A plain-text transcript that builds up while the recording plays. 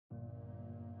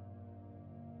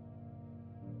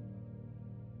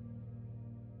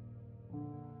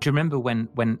Do you remember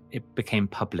when it became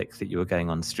public that you were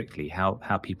going on Strictly, how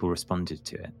people responded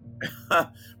to it?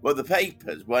 Well, the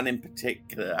papers, one in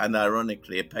particular, and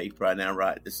ironically a paper I now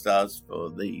write the stars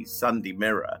for, the Sunday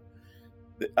Mirror.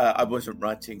 I wasn't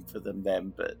writing for them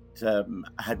then, but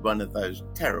I had one of those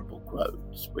terrible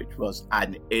quotes, which was,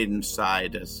 an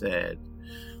insider said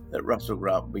that Russell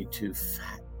Grant would be too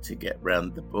fat to get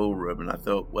round the ballroom. And I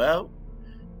thought, well,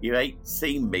 you ain't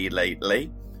seen me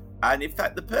lately. And in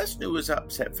fact, the person who was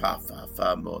upset far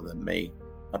more than me,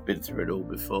 I've been through it all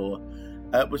before,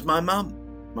 was my mum,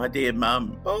 my dear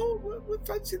mum. Oh, what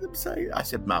fancy them saying? I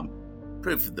said, Mum,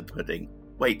 proof of the pudding.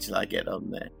 Wait till I get on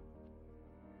there.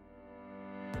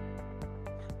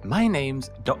 My name's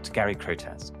Dr. Gary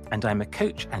Crotaz, and I'm a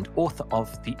coach and author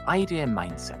of The Idea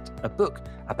Mindset, a book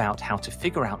about how to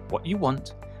figure out what you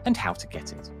want and how to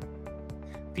get it.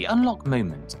 The unlock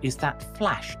moment is that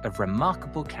flash of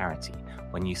remarkable clarity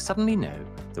when you suddenly know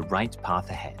the right path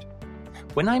ahead.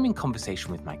 When I'm in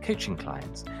conversation with my coaching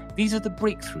clients, these are the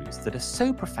breakthroughs that are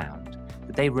so profound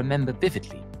that they remember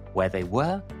vividly where they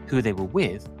were, who they were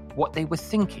with, what they were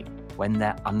thinking when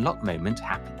their unlock moment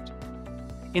happened.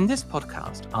 In this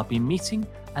podcast, I'll be meeting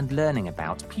and learning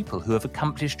about people who have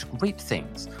accomplished great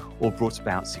things or brought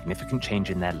about significant change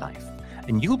in their life,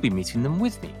 and you'll be meeting them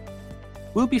with me.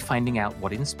 We'll be finding out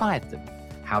what inspired them,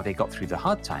 how they got through the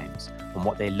hard times, and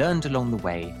what they learned along the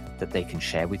way that they can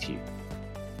share with you.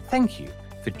 Thank you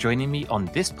for joining me on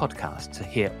this podcast to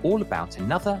hear all about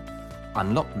another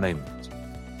unlock moment.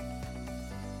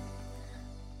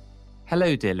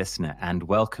 Hello, dear listener, and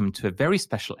welcome to a very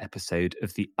special episode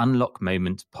of the Unlock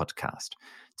Moment podcast.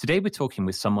 Today, we're talking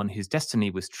with someone whose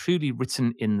destiny was truly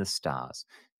written in the stars.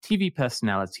 TV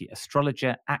personality,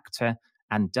 astrologer, actor,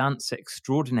 and dancer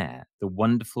extraordinaire, the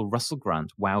wonderful Russell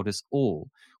Grant wowed us all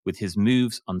with his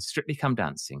moves on Strictly Come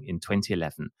Dancing in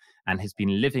 2011 and has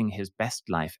been living his best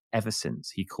life ever since.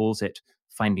 He calls it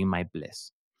Finding My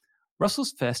Bliss.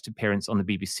 Russell's first appearance on the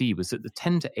BBC was at the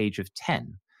tender age of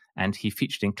 10, and he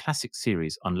featured in classic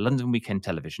series on London Weekend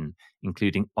Television,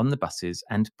 including On the Buses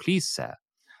and Please Sir.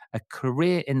 A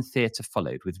career in theatre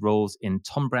followed with roles in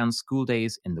Tom Brown's School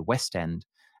Days in the West End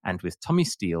and with Tommy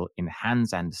Steele in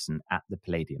Hans Andersen at the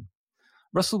Palladium.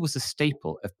 Russell was a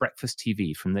staple of breakfast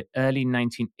TV from the early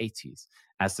 1980s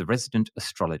as the resident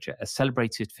astrologer, as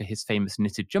celebrated for his famous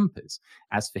knitted jumpers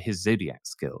as for his zodiac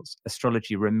skills.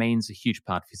 Astrology remains a huge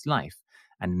part of his life,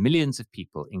 and millions of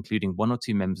people, including one or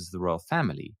two members of the royal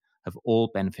family, have all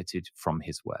benefited from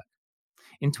his work.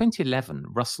 In 2011,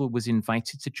 Russell was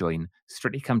invited to join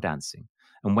Strictly Come Dancing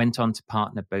and went on to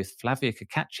partner both Flavia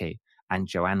Cacace and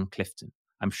Joanne Clifton.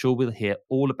 I'm sure we'll hear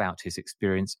all about his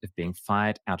experience of being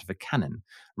fired out of a cannon,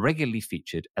 regularly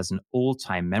featured as an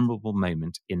all-time memorable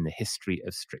moment in the history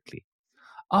of Strictly.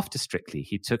 After Strictly,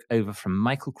 he took over from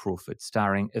Michael Crawford,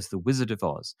 starring as the Wizard of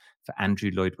Oz for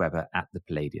Andrew Lloyd Webber at the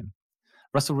Palladium.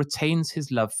 Russell retains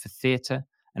his love for theatre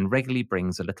and regularly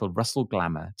brings a little Russell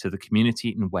glamour to the community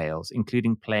in Wales,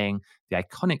 including playing the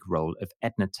iconic role of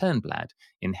Edna Turnblad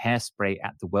in Hairspray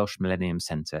at the Welsh Millennium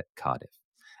Centre, Cardiff.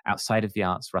 Outside of the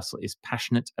arts, Russell is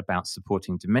passionate about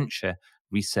supporting dementia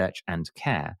research and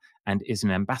care and is an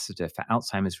ambassador for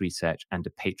Alzheimer's research and a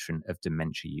patron of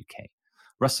Dementia UK.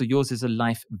 Russell, yours is a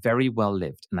life very well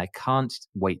lived, and I can't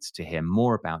wait to hear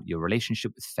more about your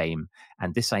relationship with fame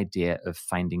and this idea of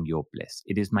finding your bliss.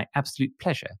 It is my absolute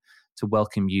pleasure to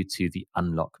welcome you to the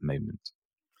Unlock Moment.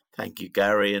 Thank you,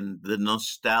 Gary. And the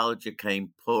nostalgia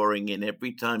came pouring in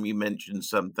every time you mentioned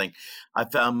something. I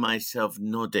found myself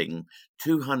nodding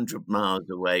 200 miles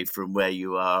away from where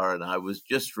you are, and I was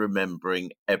just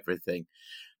remembering everything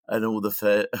and all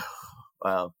the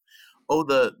all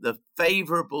the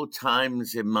favourable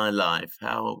times in my life.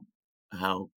 How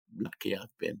lucky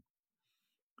I've been.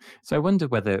 So I wonder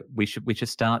whether we should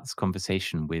start this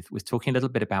conversation with talking a little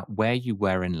bit about where you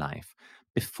were in life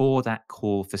before that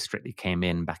call for Strictly came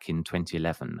in back in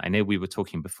 2011. I know we were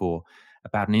talking before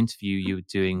about an interview you were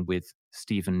doing with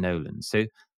Stephen Nolan. So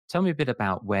tell me a bit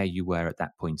about where you were at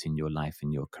that point in your life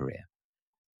and your career.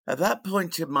 At that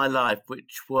point in my life,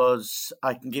 which was,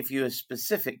 I can give you a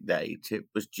specific date, it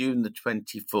was June the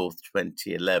 24th,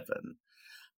 2011.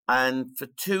 And for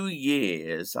 2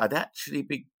 years, I'd actually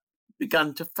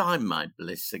begun to find my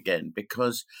bliss again,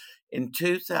 because in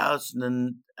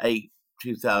 2008,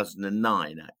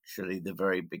 2009, actually, the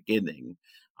very beginning,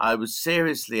 I was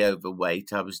seriously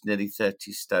overweight. I was nearly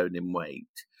 30 stone in weight.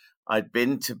 I'd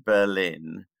been to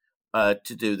Berlin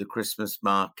to do the Christmas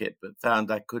market, but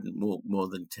found I couldn't walk more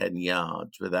than 10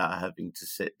 yards without having to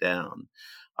sit down.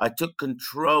 I took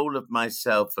control of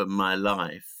myself and my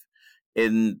life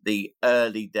in the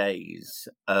early days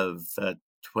of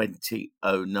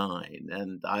 2009.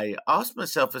 And I asked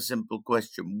myself a simple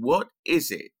question. What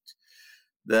is it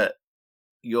that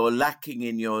you're lacking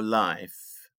in your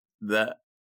life that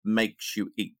makes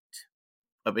you eat?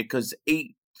 Because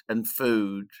eat and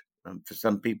food, and for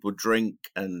some people drink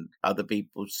and other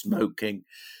people smoking,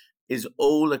 is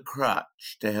all a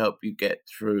crutch to help you get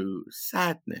through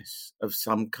sadness of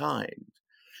some kind.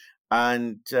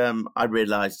 And I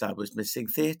realized I was missing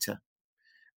theatre.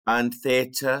 And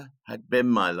theatre had been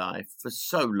my life for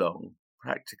so long,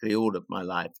 practically all of my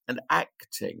life. And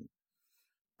acting,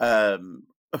 um,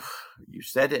 you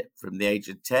said it, from the age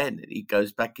of 10. It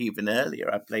goes back even earlier.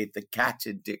 I played the cat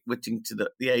in Dick Whittington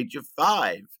at the age of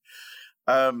 5.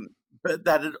 But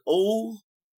that had all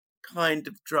kind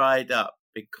of dried up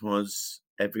because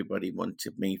everybody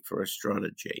wanted me for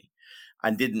astrology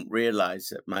and didn't realize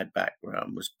that my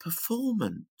background was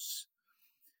performance.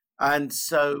 And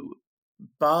so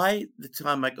by the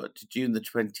time I got to June the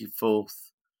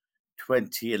 24th,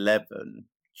 2011,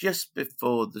 just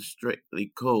before the Strictly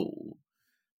call,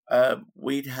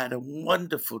 we'd had a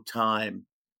wonderful time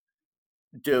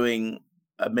doing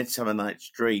A Midsummer Night's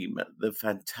Dream at the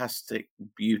fantastic,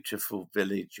 beautiful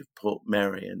village of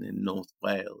Portmeirion in North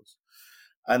Wales.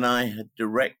 And I had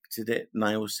directed it, and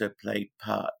I also played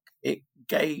Puck. It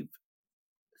gave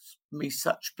me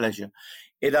such pleasure.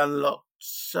 It unlocked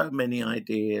so many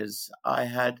ideas. I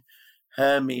had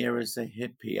Hermia as a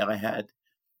hippie. I had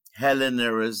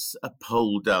Helena as a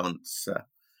pole dancer.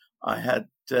 I had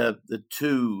the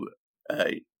two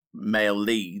male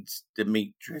leads,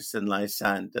 Demetrius and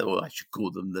Lysander, or I should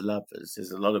call them the lovers.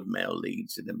 There's a lot of male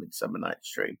leads in A Midsummer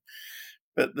Night's Dream.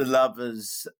 But the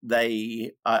lovers,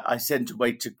 I sent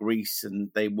away to Greece,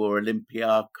 and they wore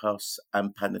Olympiakos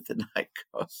and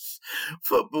Panathinaikos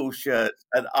football shirts.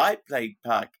 And I played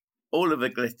Puck, all of a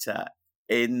glitter,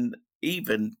 in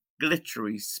even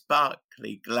glittery,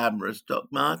 sparkly, glamorous Doc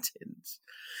Martens.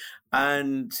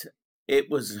 And it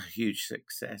was a huge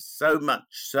success, so much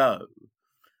so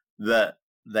that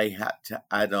they had to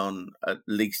add on at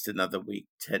least another week,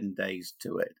 10 days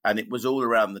to it. And it was all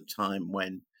around the time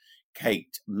when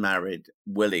Kate married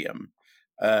William.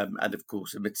 And of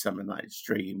course, A Midsummer Night's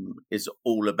Dream is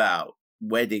all about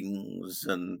weddings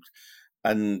and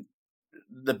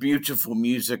the beautiful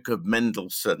music of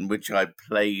Mendelssohn, which I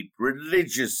played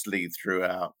religiously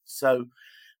throughout. So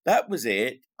that was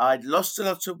it. I'd lost a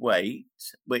lot of weight,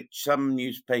 which some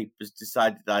newspapers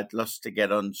decided I'd lost to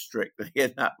get on Strictly,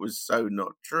 and that was so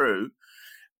not true.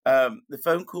 The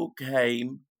phone call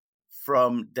came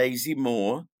from Daisy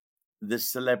Moore, the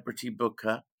celebrity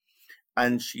booker,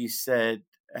 and she said,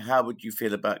 "How would you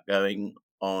feel about going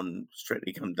on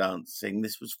Strictly Come Dancing?"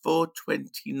 This was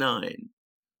 4:29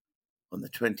 on the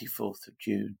 24th of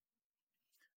June.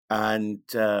 And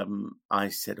I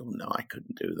said, "Oh, no, I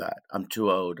couldn't do that. I'm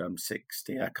too old. I'm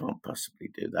 60. I can't possibly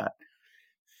do that."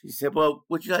 She said, "Well,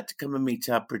 would you like to come and meet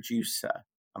our producer?"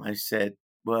 I said,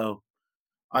 "Well,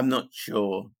 I'm not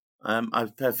sure. I'm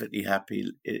perfectly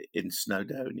happy in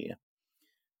Snowdonia."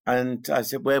 And I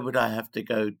said, "Where would I have to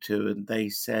go to?" And they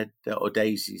said, or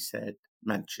Daisy said,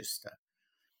 "Manchester."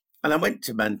 And I went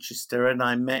to Manchester and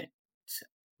I met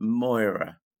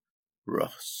Moira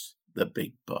Ross, the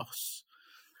big boss.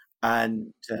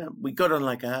 And we got on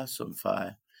like a house on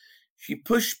fire. She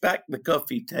pushed back the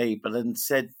coffee table and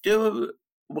said, "Do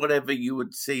whatever you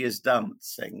would see as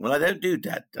dancing." Well, I don't do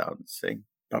dad dancing,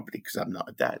 probably because I'm not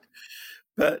a dad.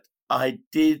 But I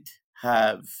did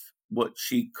have what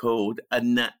she called a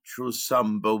natural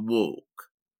samba walk.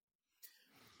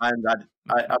 And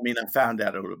I mean, I found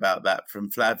out all about that from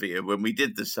Flavia when we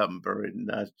did the samba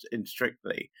in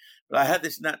Strictly. But I had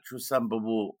this natural samba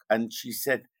walk, and she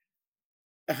said,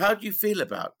 "How do you feel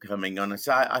about coming on?" I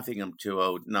said, "I think I'm too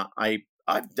old." No,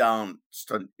 I've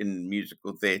danced in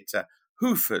musical theatre,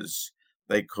 hoofers,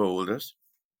 they called us.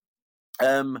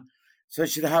 So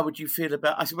she said, "How would you feel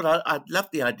about?" I said, "Well, I'd love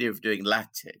the idea of doing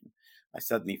Latin." I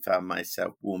suddenly found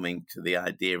myself warming to the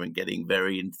idea and getting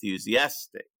very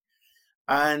enthusiastic.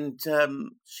 And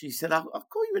she said, I'll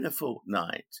call you in a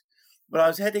fortnight." But I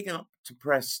was heading up to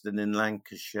Preston in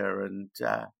Lancashire and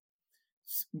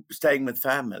staying with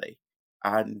family.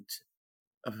 And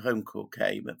a phone call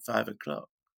came at 5:00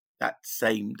 that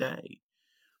same day.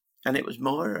 And it was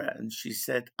Moira. And she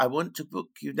said, "I want to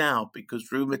book you now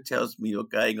because rumour tells me you're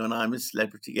going on I'm a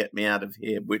Celebrity, Get Me Out of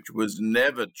Here," which was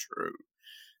never true.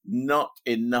 Not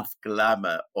enough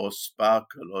glamour or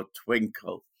sparkle or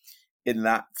twinkle in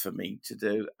that for me to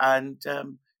do. And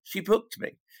she booked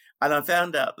me. And I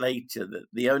found out later that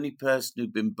the only person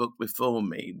who'd been booked before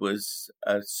me was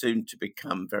a soon to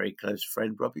become very close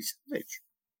friend, Robbie Savage.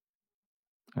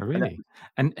 Oh, really?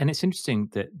 And it's interesting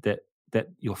that that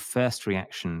your first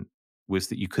reaction was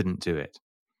that you couldn't do it,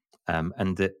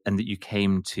 and that you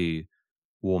came to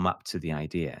warm up to the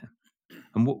idea.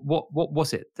 And what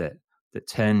was it that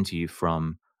turned you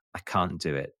from I can't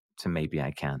do it to maybe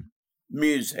I can?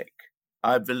 Music.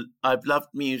 I've loved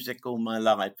music all my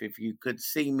life. If you could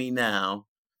see me now,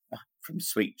 from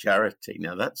Sweet Charity,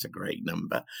 now that's a great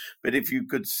number. But if you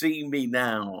could see me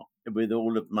now with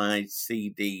all of my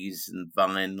CDs and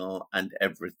vinyl and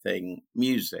everything,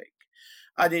 music,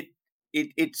 and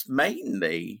it's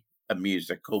mainly a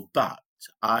musical, but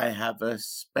I have a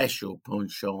special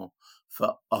penchant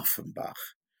for Offenbach.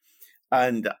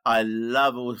 And I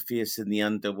love Orpheus in the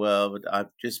Underworld.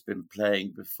 I've just been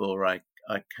playing before I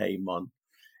came on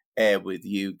air with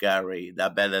you, Gary, La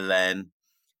Belle Hélène.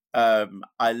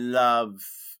 I love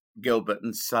Gilbert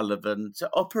and Sullivan. So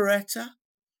operetta,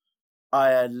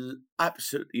 I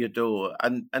absolutely adore.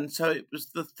 And so it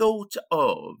was the thought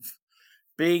of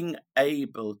being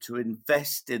able to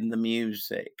invest in the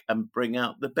music and bring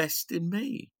out the best in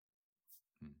me.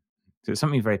 So it's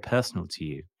something very personal to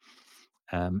you.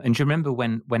 And do you remember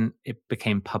when it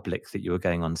became public that you were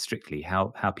going on Strictly,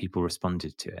 how people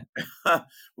responded to it?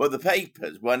 Well, the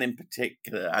papers, one in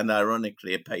particular, and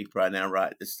ironically a paper I now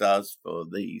write the stars for,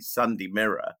 the Sunday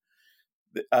Mirror.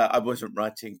 I wasn't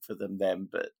writing for them then,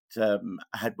 but I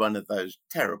had one of those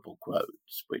terrible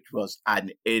quotes, which was,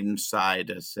 an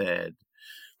insider said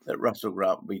that Russell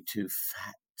Grant would be too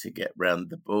fat to get round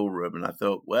the ballroom. And I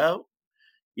thought, well,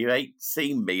 you ain't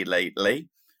seen me lately.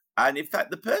 And in fact,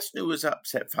 the person who was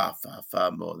upset far, far, far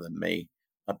more than me,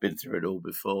 I've been through it all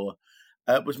before,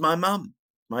 was my mum,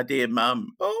 my dear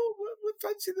mum. Oh, what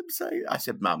fancy them saying? I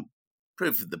said, Mum,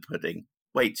 proof of the pudding.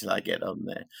 Wait till I get on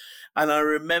there. And I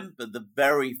remember the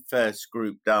very first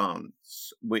group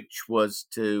dance, which was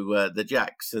to the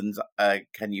Jacksons,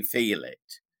 Can You Feel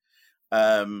It?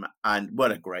 And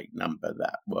what a great number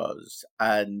that was.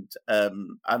 And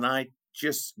I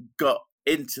just got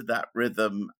into that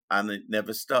rhythm, and it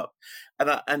never stopped.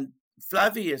 And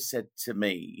Flavia said to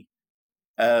me,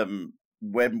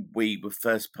 when we were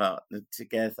first partnered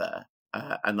together,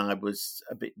 and I was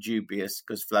a bit dubious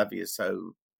because Flavia's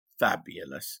so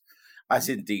fabulous, as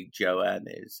indeed Joanne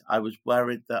is. I was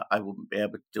worried that I wouldn't be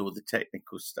able to do all the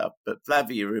technical stuff, but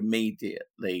Flavia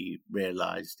immediately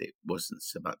realised it wasn't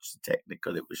so much the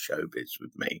technical, it was showbiz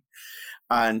with me.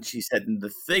 And she said, and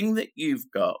the thing that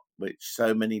you've got, which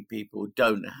so many people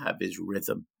don't have, is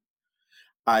rhythm.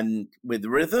 And with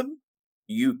rhythm,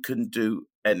 you can do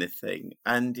anything.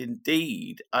 And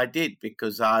indeed, I did,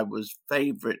 because I was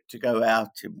favourite to go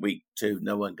out in week 2.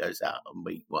 No one goes out on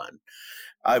week 1.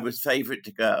 I was favourite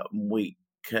to go out in week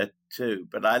 2.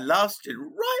 But I lasted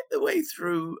right the way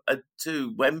through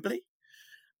to Wembley,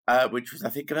 which was, I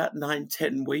think, about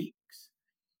 9-10 weeks.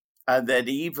 And then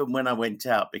even when I went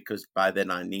out, because by then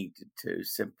I needed to,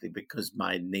 simply because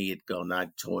my knee had gone,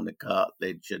 I'd torn a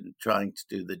cartilage, and trying to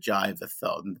do the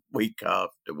Jive-a-thon the week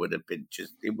after would have been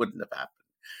it wouldn't have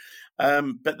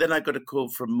happened. But then I got a call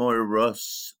from Moira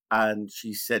Ross, and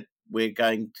she said, we're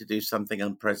going to do something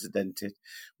unprecedented.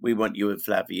 We want you and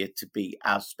Flavia to be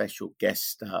our special guest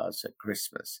stars at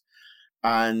Christmas.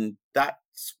 And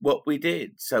that's what we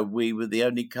did. So we were the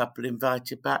only couple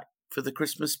invited back for the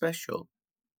Christmas special.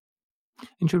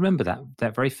 And do you remember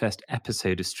that very first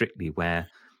episode of Strictly where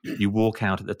you walk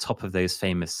out at the top of those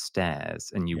famous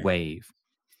stairs and you wave?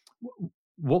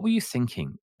 What were you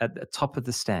thinking at the top of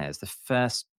the stairs, the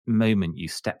first moment you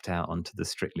stepped out onto the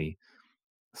Strictly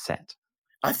set?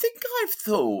 I think I've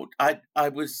thought, I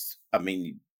was, of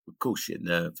course you're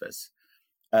nervous.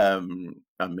 But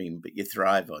you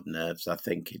thrive on nerves, I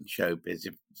think, in showbiz.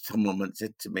 If someone once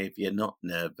said to me, if you're not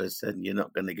nervous, then you're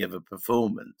not going to give a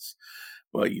performance.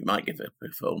 Well, you might give a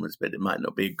performance, but it might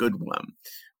not be a good one.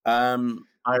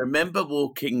 I remember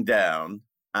walking down,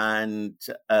 and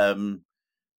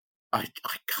I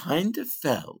kind of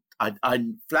felt,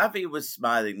 Flavia was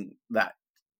smiling that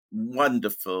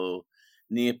wonderful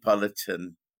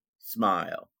Neapolitan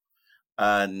smile,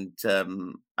 and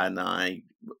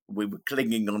we were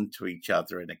clinging on to each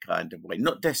other in a kind of way,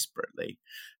 not desperately,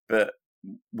 but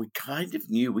we kind of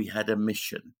knew we had a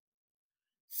mission,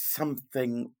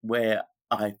 something where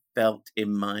I felt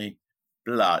in my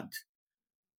blood,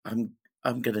 I'm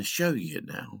going to show you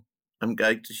now. I'm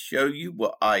going to show you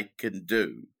what I can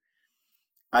do.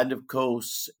 And of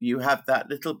course, you have that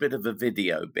little bit of a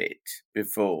video bit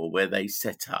before where they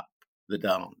set up the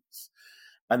dance.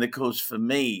 And of course, for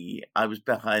me, I was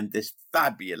behind this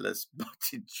fabulous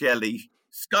Botticelli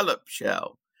scallop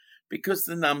shell because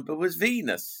the number was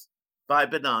Venus by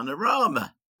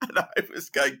Bananarama. And I was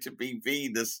going to be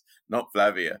Venus, not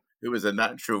Flavia, who was a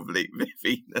natural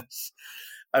Venus.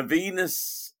 And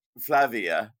Venus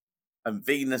Flavia and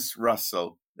Venus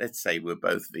Russell, let's say we're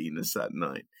both Venus that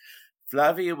night.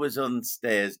 Flavia was on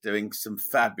stairs doing some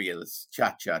fabulous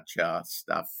cha-cha-cha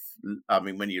stuff. I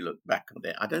mean, when you look back on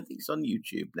it, I don't think it's on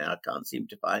YouTube now. I can't seem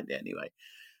to find it anyway.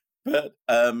 But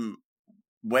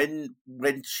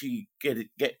when she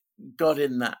got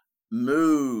in that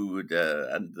mood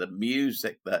and the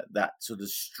music, that sort of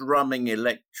strumming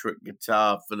electric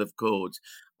guitar full of chords,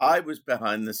 I was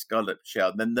behind the scallop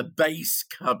shell. Then the bass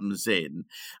comes in,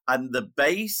 and the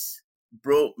bass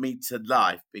brought me to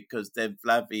life because then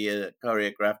Flavia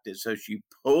choreographed it. So she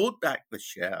pulled back the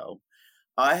shell.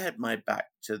 I had my back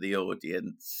to the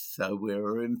audience. So we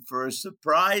were in for a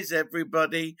surprise,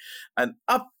 everybody. And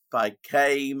up I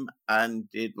came and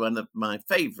did one of my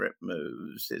favorite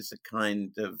moves. It's a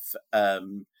kind of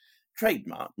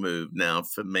trademark move now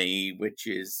for me, which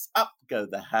is up go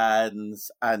the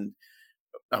hands. And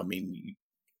I mean,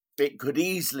 it could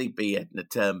easily be Edna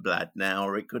Turnblad now,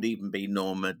 or it could even be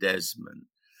Norma Desmond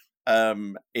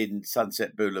in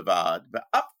Sunset Boulevard. But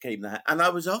up came that, and I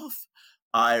was off.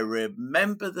 I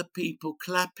remember the people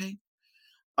clapping.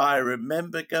 I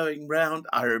remember going round.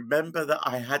 I remember that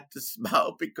I had to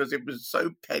smile because it was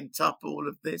so pent up, all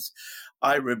of this.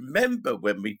 I remember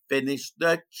when we finished,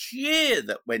 the cheer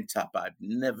that went up.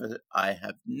 I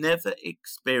have never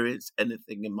experienced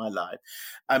anything in my life.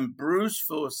 And Bruce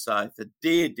Forsyth, a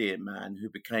dear, dear man who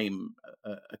became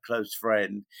a close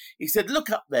friend, he said,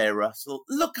 "Look up there, Russell.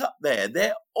 Look up there.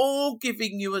 They're all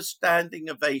giving you a standing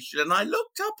ovation." And I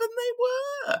looked up and they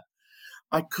were.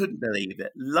 I couldn't believe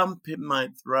it. Lump in my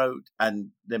throat.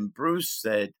 And then Bruce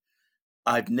said,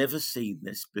 "I've never seen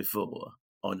this before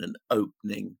on an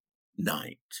opening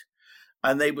night."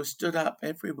 And they were stood up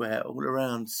everywhere, all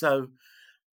around. So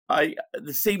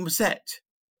the scene was set.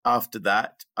 After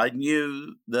that, I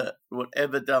knew that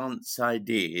whatever dance I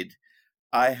did,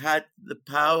 I had the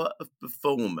power of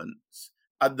performance,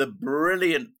 and the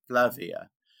brilliant Flavia,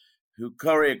 who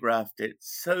choreographed it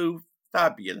so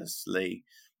fabulously,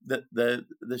 that the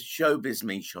showbiz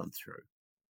me shone through.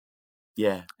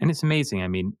 Yeah. And it's amazing. I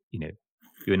mean, you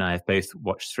and I have both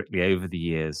watched Strictly over the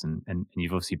years, and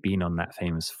you've obviously been on that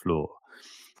famous floor.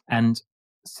 And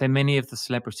so many of the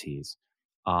celebrities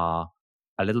are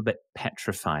a little bit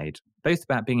petrified, both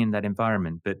about being in that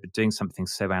environment, but doing something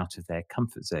so out of their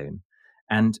comfort zone.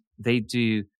 And they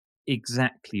do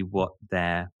exactly what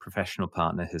their professional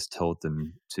partner has told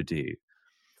them to do.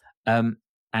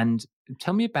 And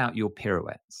tell me about your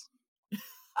pirouettes.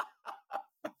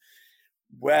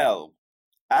 Well,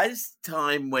 as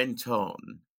time went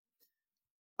on,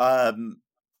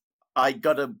 I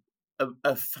got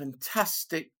a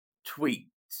fantastic tweet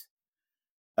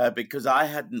because I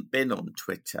hadn't been on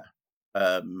Twitter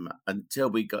until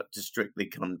we got to Strictly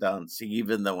Come Dancing.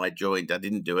 Even though I joined, I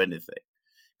didn't do anything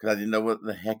because I didn't know what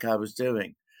the heck I was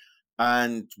doing.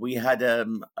 And we had a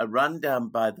rundown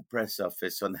by the press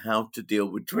office on how to deal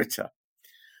with Twitter.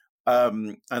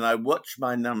 And I watched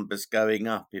my numbers going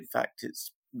up. In fact,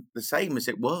 it's the same as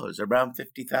it was, around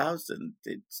 50,000.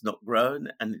 It's not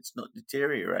grown and it's not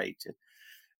deteriorated.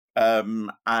 I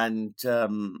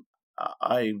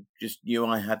just knew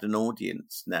I had an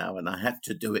audience now and I had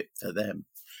to do it for them.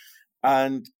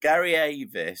 And Gary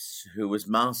Avis, who was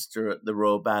master at the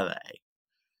Royal Ballet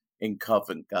in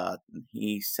Covent Garden,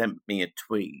 he sent me a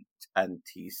tweet and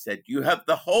he said, "You have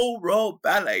the whole Royal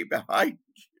Ballet behind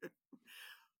you."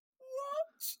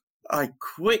 What? I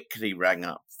quickly rang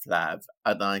up Flav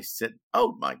and I said,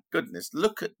 "Oh my goodness,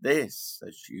 look at this."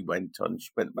 As she went on,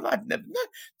 she went, "Well, I've never known."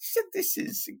 She said, "This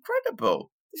is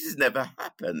incredible. This has never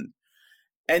happened."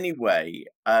 Anyway,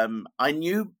 I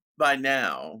knew by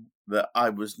now that I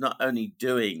was not only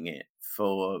doing it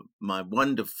for my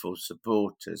wonderful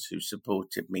supporters who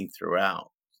supported me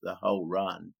throughout the whole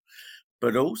run,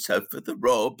 but also for the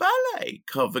Royal Ballet,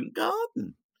 Covent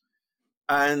Garden.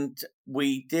 And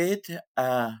we did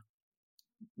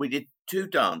two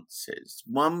dances.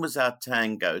 One was our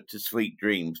tango to Sweet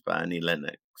Dreams by Annie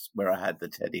Lennox, where I had the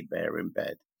teddy bear in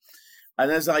bed.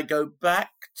 And as I go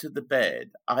back to the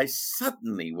bed, I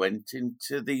suddenly went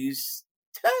into these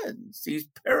turns, these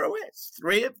pirouettes,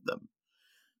 3 of them.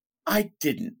 I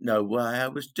didn't know why I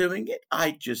was doing it.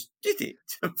 I just did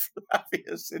it. And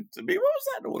Flavia said to me, "What was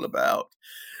that all about?"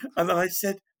 And I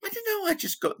said, "I don't know. I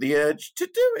just got the urge to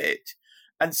do it."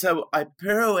 And so I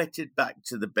pirouetted back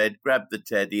to the bed, grabbed the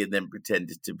teddy, and then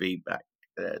pretended to be back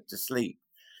to sleep.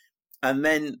 And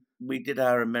then we did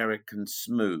our American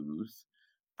Smooth.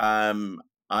 I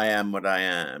Am What I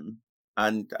Am.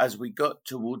 And as we got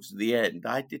towards the end,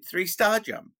 I did 3 star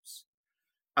jumps.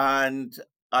 And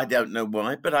I don't know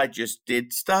why, but I just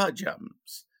did star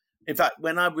jumps. In fact,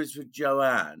 when I was with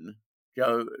Joanne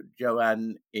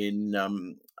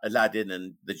in Aladdin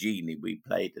and the Genie, we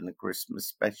played in a Christmas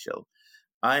special.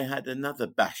 I had another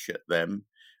bash at them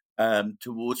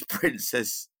towards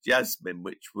Princess Jasmine,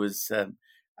 which was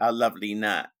our lovely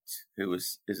Nat, who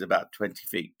is about 20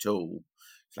 feet tall.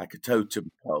 It's like a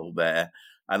totem pole there,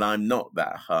 and I'm not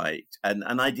that height.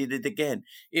 And I did it again.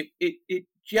 It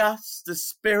just, the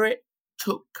spirit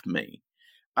took me,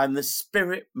 and the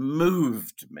spirit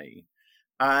moved me,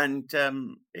 and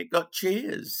it got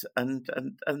cheers, and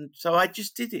so I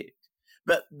just did it.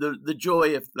 But the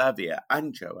joy of Flavia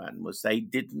and Joanne was they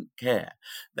didn't care.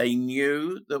 They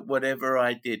knew that whatever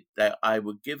I did, that I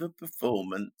would give a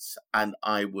performance and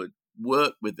I would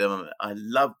work with them. I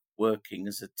love working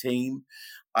as a team.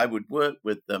 I would work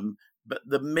with them. But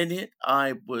the minute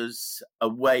I was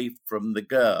away from the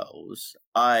girls,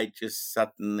 I just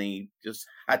suddenly just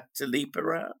had to leap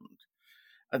around.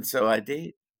 And so I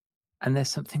did. And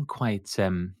there's something quite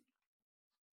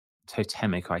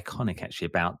totemic, iconic actually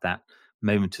about that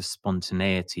moment of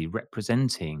spontaneity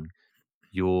representing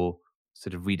your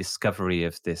sort of rediscovery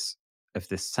of this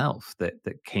self that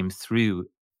came through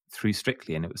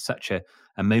Strictly. And it was such a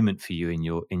moment for you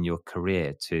in your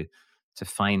career to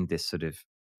find this sort of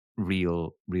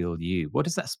real you. What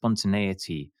does that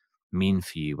spontaneity mean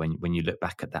for you when you look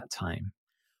back at that time?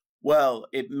 Well,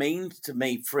 it means to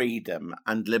me freedom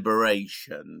and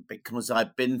liberation, because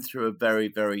I've been through a very,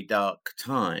 very dark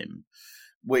time,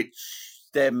 which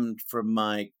stemmed from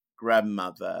my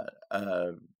grandmother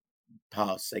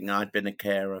passing. I'd been a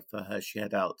carer for her. She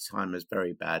had Alzheimer's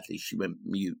very badly. She went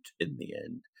mute in the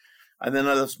end. And then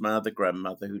I lost my other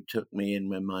grandmother, who took me in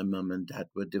when my mum and dad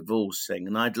were divorcing,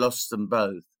 and I'd lost them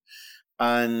both.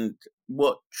 And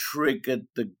what triggered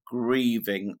the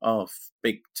grieving off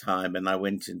big time, and I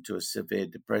went into a severe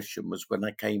depression, was when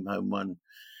I came home one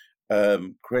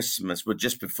Christmas, well,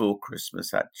 just before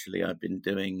Christmas, actually. I've been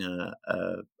doing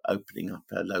opening up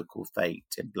a local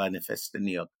fete in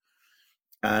Blaenau-Ffestiniog,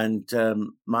 and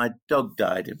my dog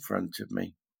died in front of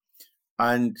me.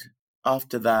 And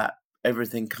after that,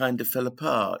 everything kind of fell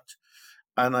apart.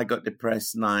 And I got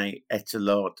depressed, and I ate a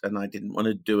lot, and I didn't want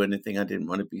to do anything. I didn't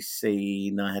want to be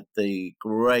seen. I had the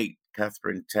great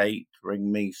Catherine Tate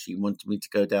ring me. She wanted me to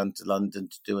go down to London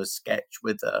to do a sketch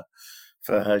with her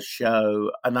for her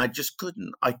show. And I just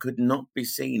couldn't. I could not be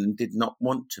seen and did not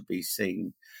want to be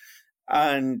seen.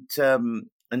 And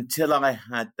until I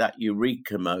had that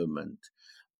eureka moment,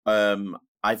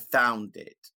 I found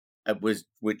it.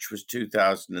 Which was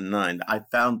 2009. I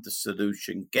found the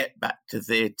solution: get back to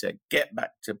theatre, get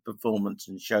back to performance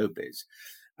and showbiz.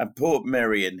 And Port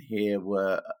Merion here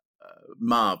were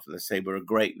marvellous. They were a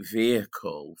great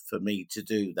vehicle for me to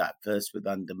do that, first with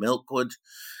Under Milkwood,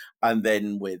 and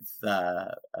then with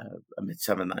A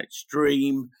Midsummer Night's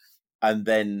Dream. And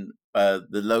then the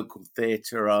local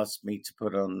theatre asked me to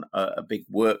put on a big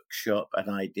workshop, and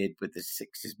I did, with the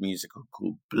 60s musical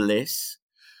called Bliss.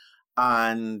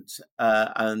 And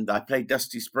I played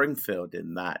Dusty Springfield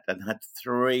in that, and had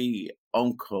 3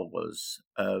 encores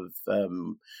of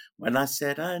When I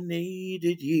Said I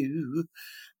Needed You.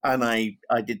 And I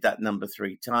did that number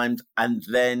 3 times, and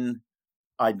then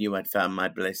I knew I'd found my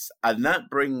bliss. And that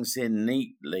brings in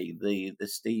neatly the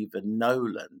Stephen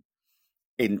Nolan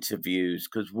interviews,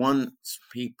 because once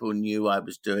people knew I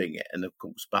was doing it, and of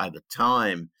course by the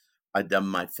time I'd done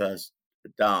my first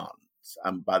dance,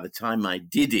 and by the time I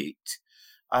did it,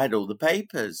 I had all the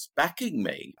papers backing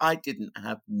me. I didn't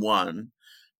have one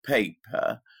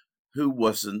paper who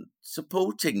wasn't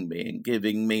supporting me and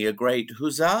giving me a great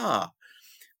huzzah.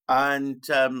 And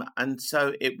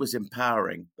so it was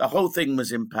empowering. The whole thing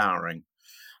was empowering.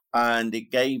 And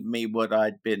it gave me what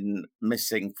I'd been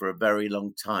missing for a very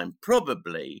long time,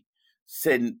 probably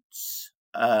since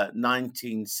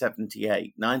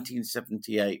 1978.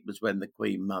 1978 was when the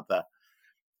Queen Mother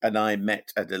and I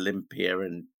met at Olympia,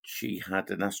 and she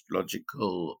had an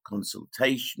astrological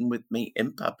consultation with me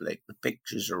in public. The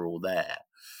pictures are all there,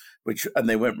 and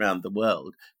they went round the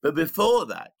world. But before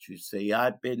that, you see,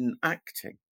 I'd been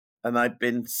acting and I'd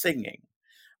been singing,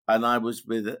 and I was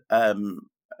with,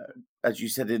 as you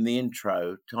said in the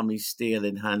intro, Tommy Steele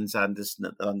in Hans Andersen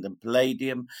at the London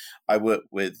Palladium. I worked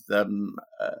with lovely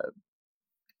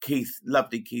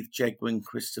Keith Chegwin,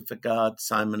 Christopher Guard,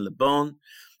 Simon Le Bon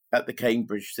at the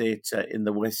Cambridge Theatre in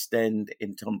the West End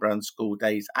in Tom Brown's School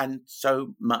Days, and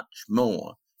so much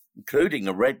more, including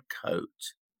a red coat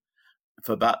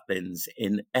for Butlins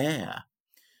in Air.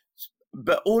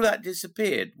 But all that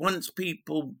disappeared. Once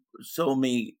people saw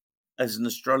me as an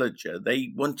astrologer,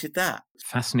 they wanted that.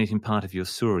 Fascinating part of your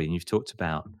story, and you've talked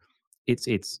about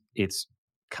it's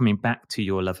coming back to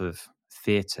your love of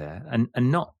theatre, and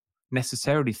not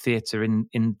necessarily theatre in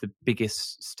the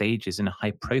biggest stages in a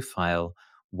high profile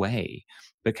way.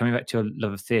 But coming back to your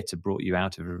love of theatre brought you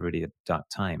out of a really dark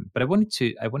time. But I wanted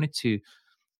to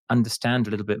understand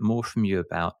a little bit more from you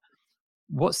about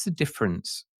what's the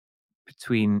difference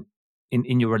between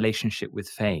in your relationship with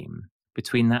fame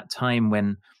between that time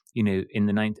when, you know, in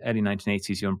the early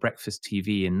 1980s, you're on breakfast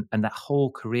TV and that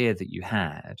whole career that you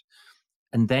had,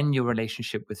 and then your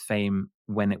relationship with fame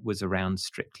when it was around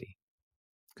Strictly,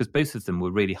 because both of them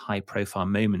were really high profile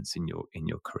moments in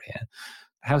your career.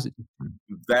 How's it different?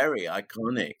 Very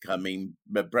iconic. I mean,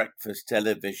 the breakfast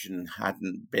television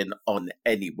hadn't been on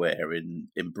anywhere in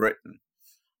Britain.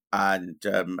 And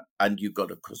you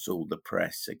got, of course, all the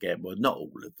press again. Well, not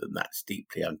all of them. That's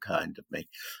deeply unkind of me.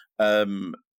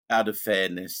 Out of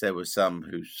fairness, there were some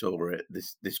who saw it.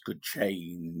 This could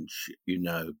change, you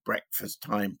know, breakfast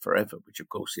time forever, which of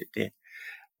course it did.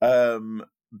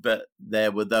 But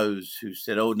there were those who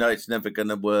said, "Oh no, it's never going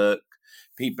to work.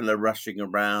 People are rushing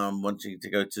around, wanting to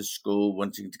go to school,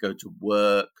 wanting to go to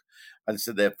work, and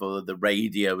so therefore the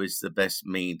radio is the best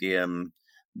medium.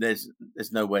 There's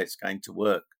no way it's going to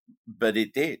work." But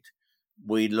it did.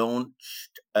 We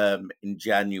launched in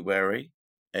January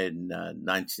in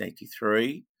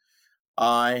 1983.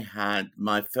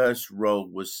 My first role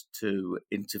was to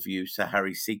interview Sir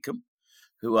Harry Seacombe,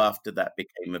 who after that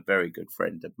became a very good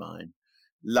friend of mine.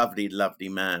 Lovely, lovely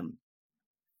man.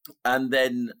 And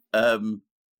then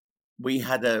we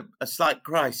had a slight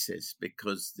crisis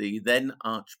because the then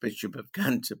Archbishop of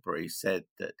Canterbury said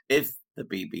that if the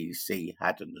BBC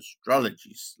had an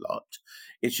astrology slot,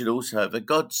 it should also have a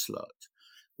God slot.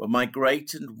 Well, my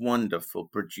great and wonderful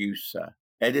producer,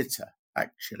 editor,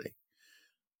 actually,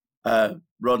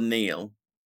 Ron Neal,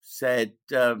 said,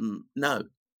 no,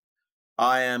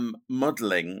 I am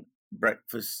modelling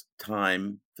breakfast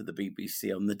time for the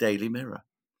BBC on the Daily Mirror.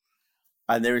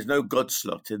 And there is no God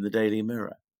slot in the Daily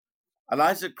Mirror. And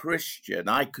as a Christian,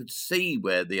 I could see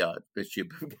where the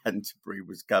Archbishop of Canterbury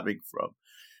was coming from.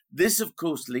 This, of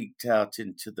course, leaked out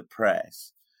into the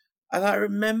press. And I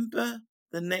remember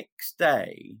the next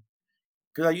day,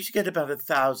 because I used to get about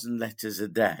 1,000 letters a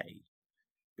day,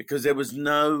 because there was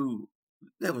no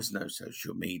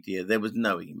social media, there was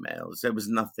no emails, there was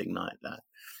nothing like that.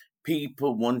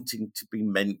 People wanting to be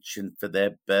mentioned for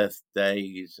their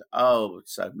birthdays. Oh,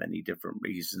 so many different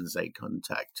reasons they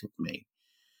contacted me.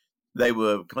 They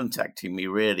were contacting me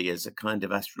really as a kind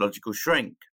of astrological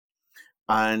shrink,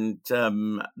 and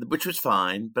which was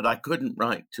fine, but I couldn't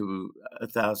write to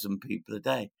 1,000 people a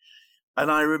day.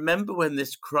 And I remember when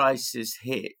this crisis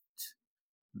hit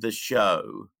the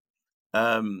show,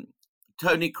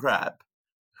 Tony Crabb,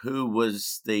 who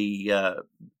was the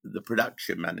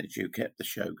production manager who kept the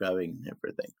show going and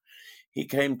everything, he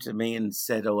came to me and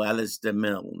said, "Oh, Alistair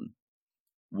Milne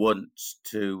wants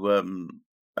to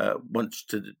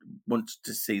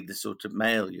see the sort of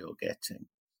mail you're getting."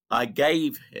 I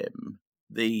gave him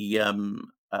the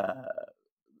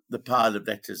pile of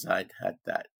letters I'd had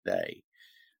that day,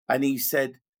 and he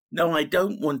said, "No, I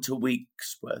don't want a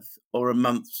week's worth or a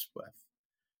month's worth."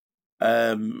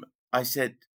 I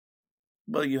said,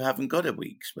 "Well, you haven't got a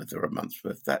week's worth or a month's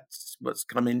worth. That's what's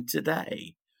come in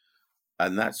today."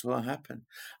 And that's what happened.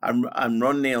 And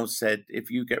Ron Neal said,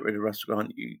 "If you get rid of Russell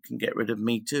Grant, you can get rid of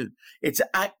me too." It's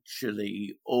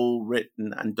actually all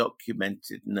written and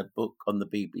documented in a book on the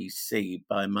BBC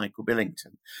by Michael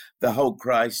Billington. The whole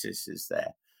crisis is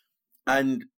there.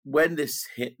 And when this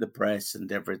hit the press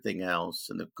and everything else,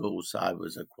 and of course I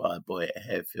was a choir boy at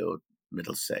Harefield,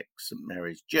 Middlesex, St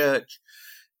Mary's Church,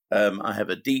 I have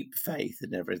a deep faith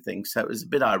in everything. So it was a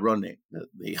bit ironic that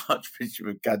the Archbishop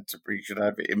of Canterbury should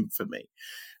have it in for me.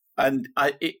 And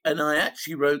I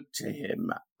actually wrote to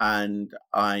him and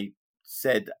I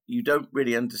said, "You don't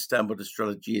really understand what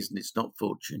astrology is, and it's not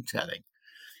fortune telling.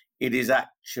 It is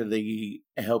actually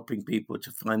helping people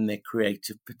to find their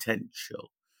creative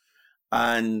potential."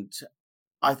 And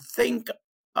I think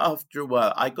after a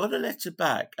while, I got a letter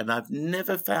back, and I've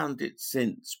never found it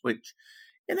since, which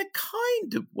in a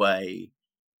kind of way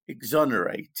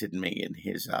exonerated me in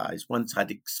his eyes once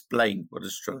I'd explained what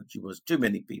astrology was. Too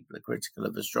many people are critical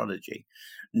of astrology,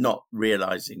 not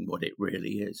realizing what it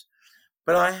really is.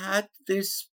 But I had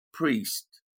this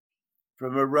priest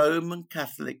from a Roman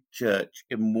Catholic church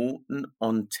in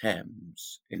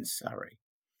Walton-on-Thames in Surrey,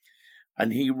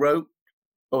 and he wrote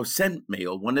or sent me,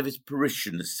 or one of his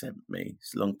parishioners sent me,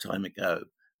 it's a long time ago,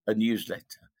 a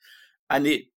newsletter. And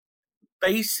it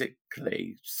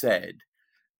basically said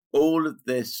all of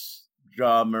this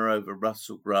drama over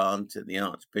Russell Grant and the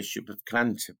Archbishop of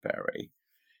Canterbury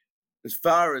as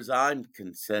far as I'm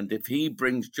concerned, if he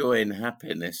brings joy and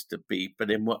happiness to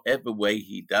people in whatever way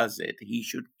he does it, he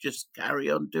should just carry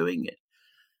on doing it.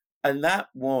 And that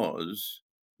was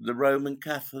the Roman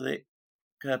Catholic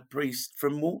priest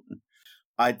from Walton.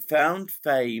 I'd found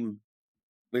fame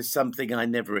with something I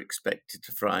never expected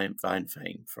to find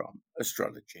fame from,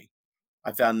 astrology.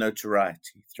 I found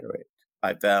notoriety through it.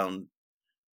 I found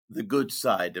the good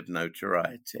side of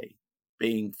notoriety,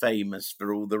 being famous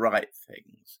for all the right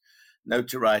things.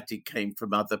 Notoriety came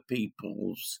from other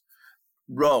people's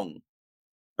wrong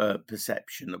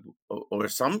perception of, or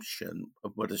assumption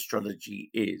of what astrology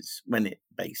is, when it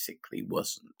basically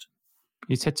wasn't.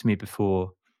 You said to me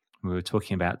before we were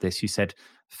talking about this, you said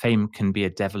fame can be a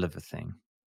devil of a thing.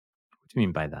 What do you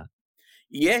mean by that?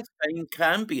 Yes, fame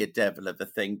can be a devil of a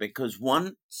thing, because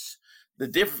once the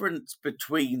difference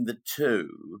between the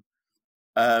two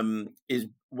is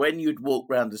when you'd walk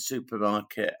around the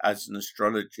supermarket as an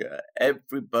astrologer,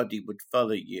 everybody would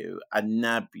follow you and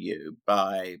nab you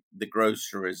by the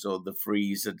groceries or the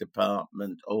freezer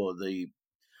department, or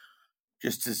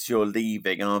just as you're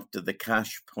leaving after the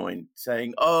cash point,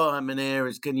 saying, "Oh, I'm an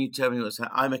Aries, can you tell me what's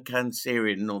happening? I'm a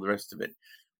Cancerian," and all the rest of it.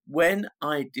 When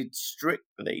I did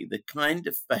Strictly, the kind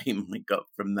of fame I got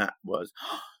from that was,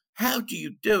 "How do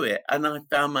you do it?" And I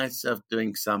found myself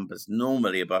doing Sambas,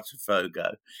 normally a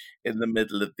Botafogo, in the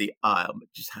middle of the aisle,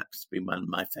 which just happens to be one of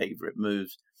my favorite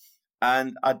moves.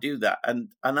 And I do that. And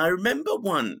I remember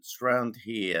once round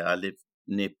here, I live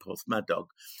near Porthmadog,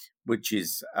 which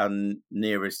is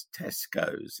nearest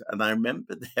Tesco's. And I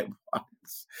remember there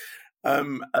once,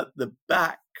 at the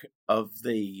back of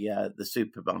the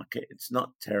supermarket, it's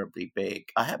not terribly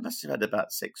big. Must have had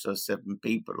about 6 or 7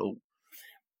 people.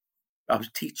 I was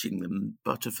teaching them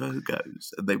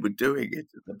Botafogos, and they were doing it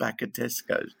at the back of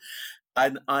Tesco's.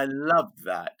 And I loved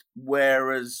that.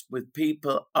 Whereas with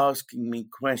people asking me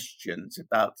questions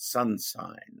about sun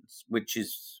signs, which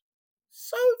is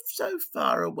so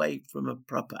far away from a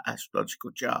proper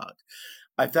astrological chart,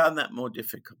 I found that more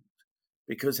difficult.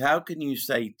 Because how can you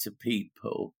say to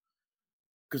people,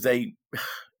 because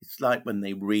it's like when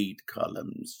they read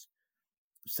columns,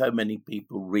 so many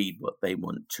people read what they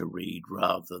want to read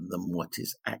rather than what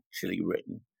is actually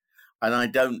written. And I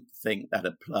don't think that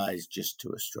applies just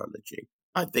to astrology.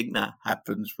 I think that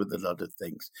happens with a lot of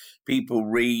things. People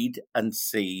read and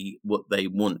see what they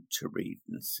want to read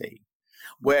and see.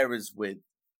 Whereas with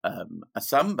a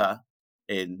Samba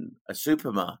in a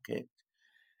supermarket,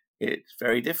 it's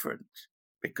very different,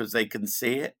 because they can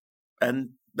see it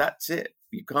and that's it.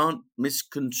 You can't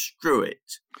misconstrue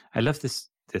it. I love this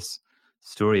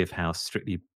story of how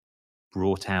Strictly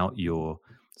brought out your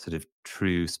sort of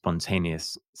true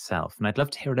spontaneous self. And I'd love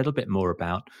to hear a little bit more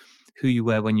about who you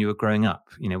were when you were growing up.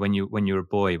 You know, when you were a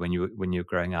boy, when you were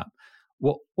growing up.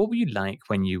 What were you like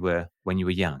when you were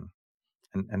young?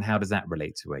 And how does that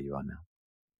relate to where you are now?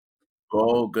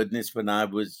 Oh, goodness. When I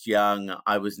was young,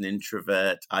 I was an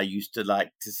introvert. I used to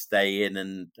like to stay in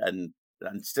and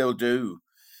still do.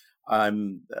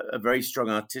 I'm a very strong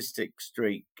artistic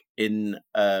streak in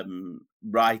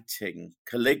writing,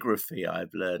 calligraphy,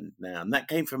 I've learned now. And that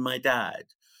came from my dad.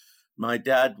 My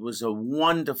dad was a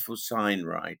wonderful sign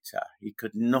writer. He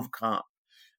could knock up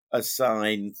a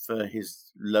sign for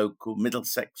his local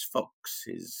Middlesex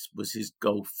Foxes, was his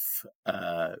golf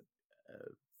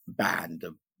band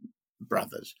of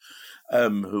brothers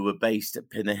who were based at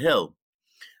Pinner Hill.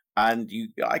 And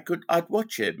I'd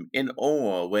watch him in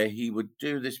awe, where he would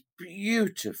do this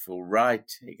beautiful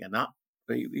writing, and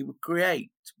he would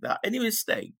create, without any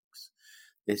mistakes,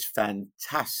 this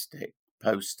fantastic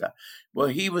poster. Well,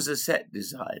 he was a set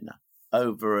designer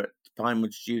over at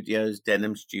Pinewood Studios,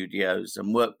 Denham Studios,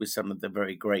 and worked with some of the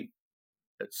very great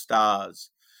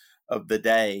stars of the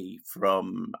day,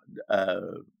 from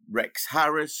Rex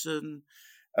Harrison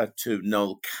to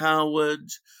Noel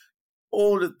Coward,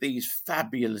 all of these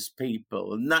fabulous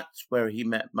people. And that's where he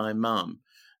met my mum,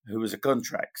 who was a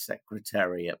contract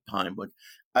secretary at Pinewood.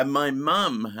 And my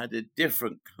mum had a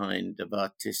different kind of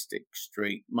artistic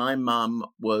streak. My mum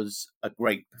was a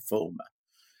great performer.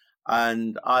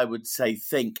 And I would say,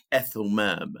 think Ethel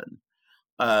Merman,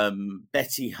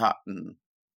 Betty Hutton,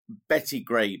 Betty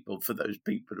Grable, for those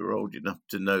people who are old enough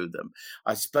to know them.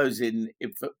 I suppose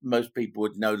if most people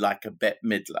would know, like a Bette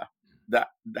Midler.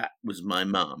 That was my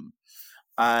mum.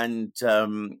 And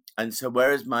so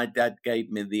whereas my dad gave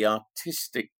me the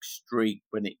artistic streak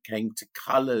when it came to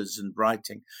colours and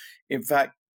writing, in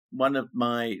fact, one of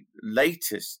my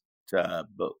latest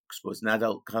books was an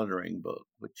adult colouring book,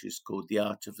 which is called The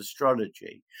Art of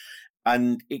Astrology.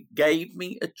 And it gave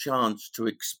me a chance to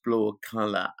explore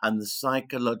colour and the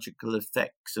psychological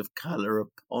effects of colour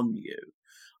upon you.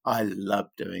 I love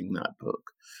doing that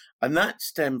book. And that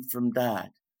stemmed from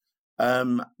Dad.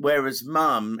 Whereas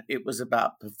Mum, it was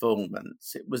about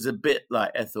performance. It was a bit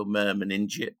like Ethel Merman in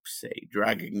Gypsy,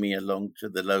 dragging me along to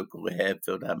the local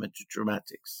Harefield Amateur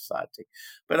Dramatic Society.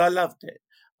 But I loved it.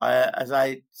 As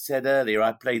I said earlier,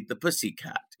 I played the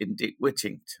Pussycat in Dick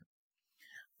Whittington.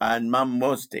 And Mum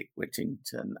was Dick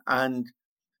Whittington. And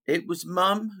it was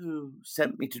Mum who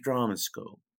sent me to drama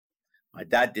school. My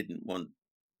dad didn't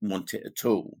want it at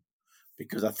all,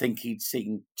 because I think he'd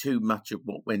seen too much of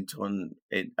what went on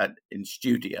in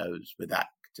studios with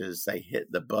actors. They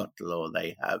hit the bottle, or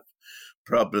they have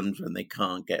problems when they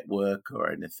can't get work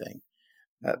or anything.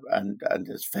 And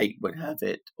as fate would have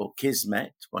it, or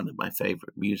Kismet, one of my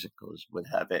favourite musicals, would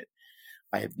have it,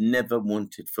 I have never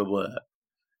wanted for work.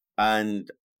 And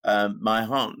my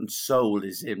heart and soul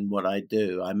is in what I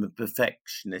do. I'm a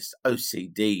perfectionist,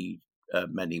 OCD,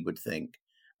 many would think,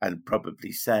 and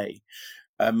probably say.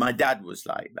 My dad was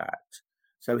like that.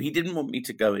 So he didn't want me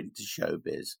to go into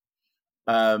showbiz.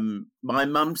 My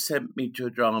mum sent me to a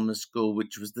drama school,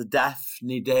 which was the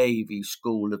Daphne Davy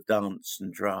School of Dance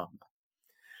and Drama.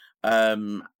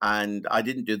 And I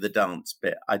didn't do the dance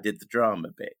bit, I did the drama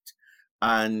bit.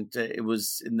 And it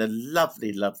was in the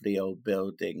lovely, lovely old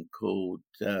building called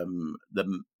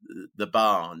the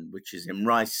Barn, which is in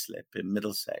Ruislip in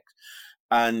Middlesex.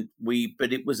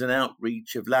 But it was an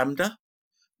outreach of LAMDA,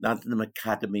 London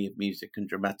Academy of Music and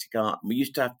Dramatic Art. And we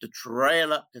used to have to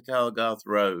trail up to Telgarth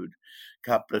Road a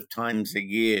couple of times a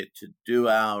year to do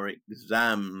our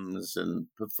exams and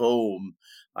perform.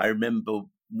 I remember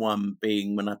one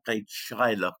being when I played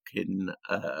Shylock in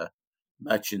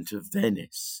Merchant of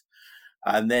Venice.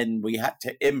 And then we had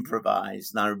to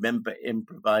improvise. And I remember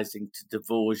improvising to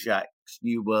Dvorak's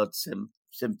New World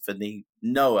Symphony,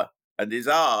 Noah and his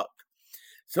Ark.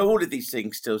 So all of these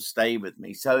things still stay with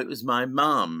me. So it was my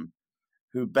mum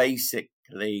who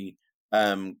basically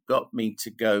got me to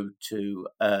go to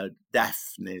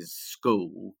Daphne's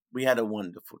school. We had a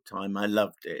wonderful time. I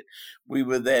loved it. We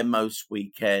were there most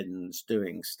weekends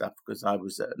doing stuff because I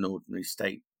was at an ordinary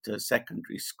state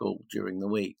secondary school during the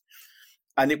week.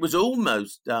 And it was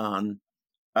almost done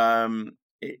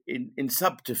in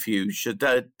subterfuge. So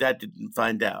Dad didn't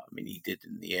find out. I mean, he did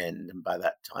in the end, and by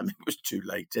that time it was too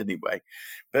late anyway.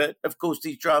 But of course,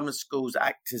 these drama schools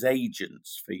act as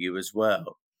agents for you as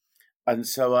well. And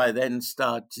so I then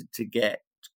started to get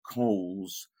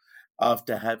calls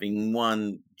after having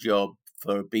one job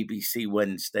for a BBC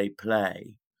Wednesday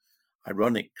play.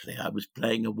 Ironically, I was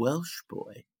playing a Welsh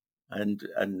boy, and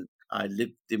I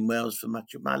lived in Wales for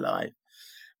much of my life.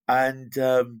 And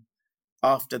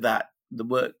after that, the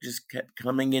work just kept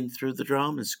coming in through the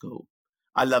drama school.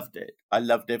 I loved it. I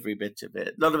loved every bit of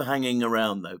it. A lot of hanging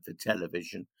around, though, for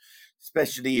television,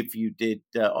 especially if you did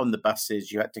on the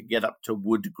buses. You had to get up to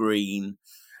Wood Green,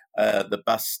 the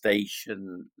bus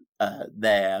station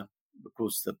there. Of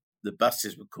course, the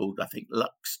buses were called, I think,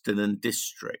 Luxton and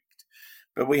District.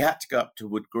 But we had to go up to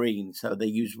Wood Green, so they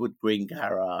used Wood Green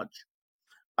Garage.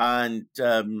 And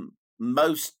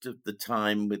most of the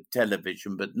time with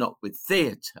television, but not with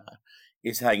theatre,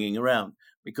 is hanging around.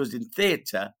 Because in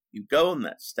theatre, you go on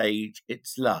that stage,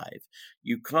 it's live.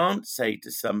 You can't say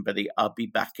to somebody, I'll be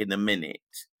back in a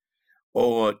minute.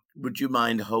 Or, would you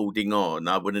mind holding on?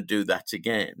 I want to do that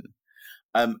again.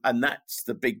 And that's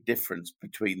the big difference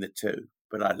between the two.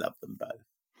 But I love them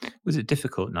both. Was it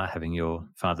difficult not having your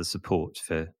father's support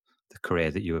for the career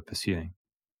that you were pursuing?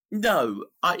 No,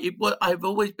 I've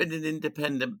always been an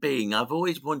independent being. I've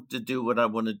always wanted to do what I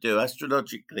want to do.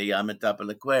 Astrologically, I'm a double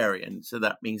Aquarian, so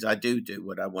that means I do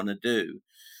what I want to do.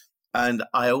 And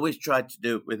I always tried to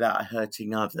do it without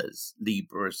hurting others.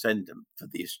 Libra ascendant for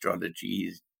the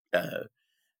astrology, what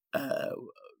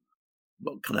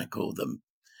can I call them?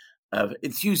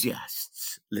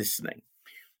 Enthusiasts listening.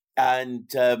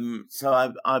 And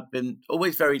so I've been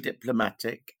always very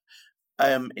diplomatic.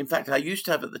 In fact, I used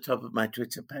to have at the top of my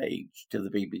Twitter page to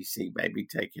the BBC, maybe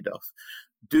take it off,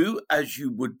 do as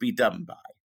you would be done by.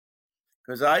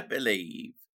 Because I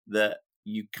believe that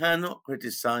you cannot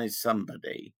criticize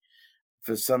somebody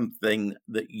for something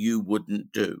that you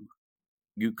wouldn't do.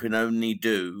 You can only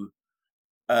do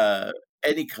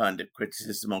any kind of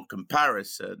criticism or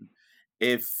comparison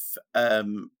if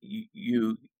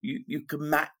you can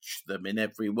match them in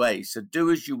every way. So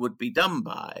do as you would be done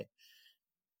by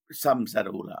sums that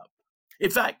all up.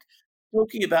 In fact,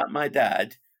 talking about my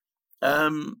dad,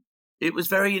 it was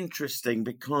very interesting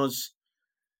because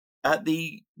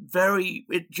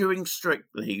during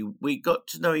Strictly, we got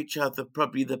to know each other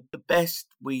probably the best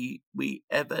we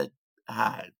ever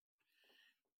had,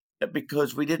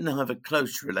 because we didn't have a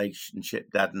close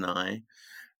relationship, Dad and I,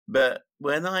 but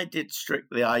when I did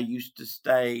Strictly, I used to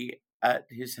stay at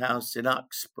his house in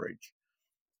Uxbridge.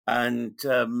 And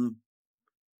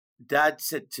Dad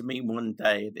said to me one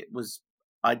day,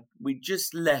 and we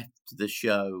just left the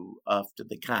show after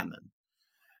the Canon.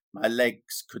 My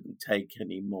legs couldn't take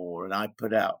any more, and I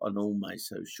put out on all my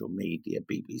social media.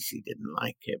 BBC didn't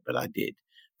like it, but I did.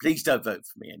 Please don't vote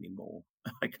for me anymore.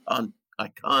 I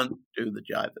can't do the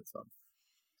Jive-a-thon.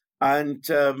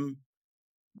 And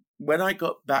when I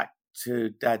got back to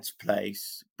Dad's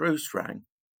place, Bruce rang,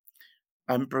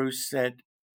 and Bruce said,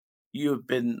 "You have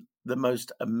been the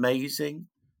most amazing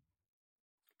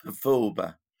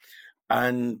performer,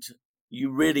 and you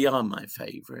really are my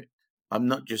favourite. I'm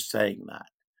not just saying that."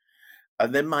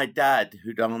 And then my dad,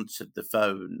 who'd answered the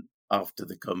phone after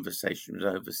the conversation was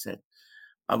over, said,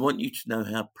 "I want you to know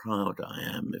how proud I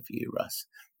am of you, Russ."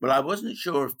 Well, I wasn't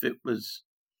sure if it was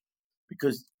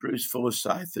because Bruce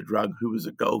Forsyth had rung, who was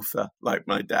a golfer like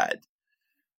my dad.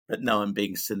 But no, I'm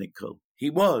being cynical. He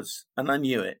was, and I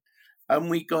knew it. And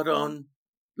we got on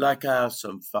like a house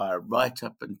on fire right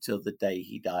up until the day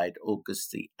he died,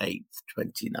 August the 8th,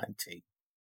 2019.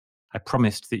 I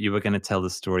promised that you were going to tell the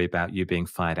story about you being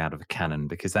fired out of a cannon,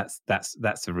 because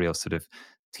that's a real sort of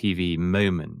TV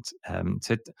moment.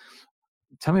 So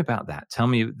tell me about that. Tell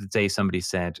me the day somebody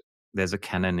said, "There's a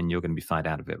cannon and you're going to be fired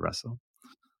out of it," Russell.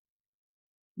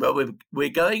 Well, we're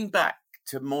going back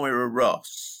to Moira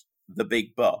Ross, the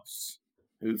big boss,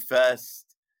 who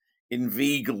first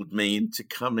inveigled me into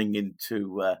coming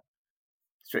into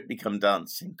Strictly Come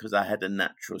Dancing because I had a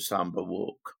natural samba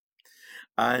walk.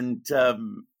 And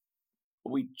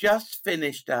we just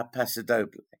finished our Paso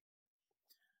Doble,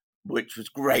 which was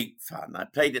great fun. I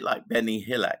played it like Benny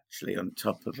Hill, actually, on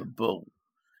top of a bull,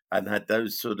 and had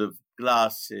those sort of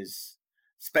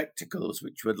spectacles,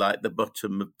 which were like the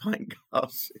bottom of pint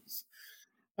glasses.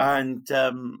 And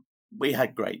we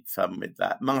had great fun with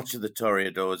that. March of the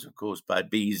Toreadors, of course, by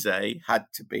Bizet,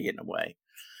 had to be in a way.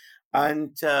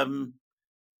 And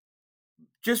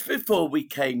just before we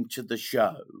came to the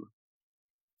show,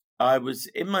 I was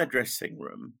in my dressing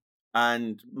room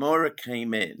and Moira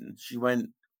came in. She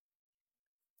went,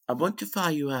 "I want to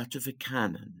fire you out of a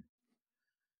cannon."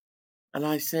 And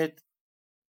I said,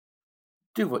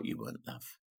 "Do what you want,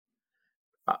 love."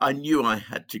 I knew I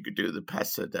had to do the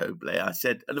Paso Doble. I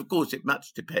said, "And of course, it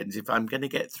much depends if I'm going to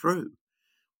get through.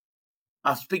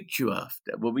 I'll speak to you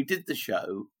after." Well, we did the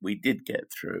show. We did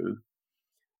get through.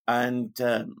 And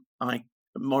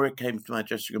Moira came to my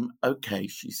dressing room. "Okay,"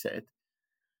 she said,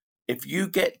 "if you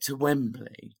get to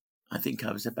Wembley," I think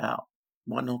I was about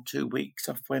 1 or 2 weeks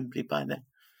off Wembley by then,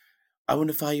 "I want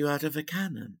to fire you out of a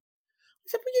cannon." I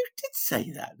said, "Well, you did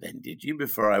say that then, did you?"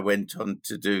 Before I went on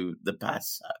to do the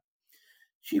Paso.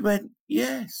 She went,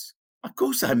 "Yes, of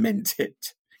course I meant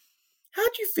it. How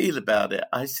do you feel about it?"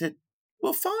 I said,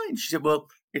 "Well, fine." She said, "Well,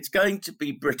 it's going to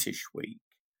be British Week.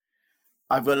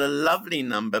 I've got a lovely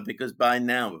number," because by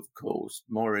now, of course,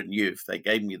 Moira knew if they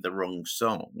gave me the wrong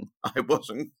song, I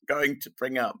wasn't going to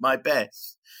bring out my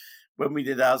best. When we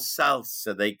did our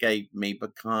salsa, they gave me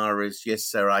Bacara's "Yes,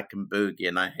 Sir, I Can Boogie,"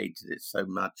 and I hated it so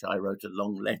much I wrote a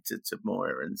long letter to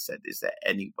Moira and said, "Is there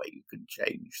any way you can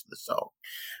change the song?"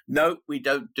 "No, we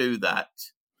don't do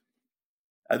that."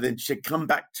 And then she'd come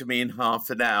back to me in half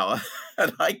an hour,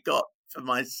 and I got for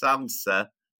my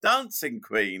salsa Dancing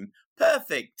Queen.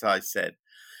 "Perfect," I said.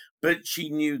 But she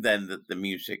knew then that the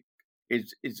music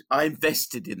is I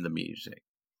invested in the music.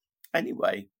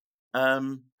 Anyway,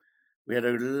 we had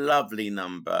a lovely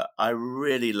number. I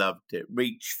really loved it.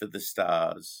 "Reach for the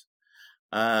Stars."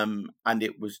 And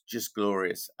it was just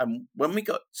glorious. And when we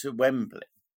got to Wembley,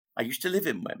 I used to live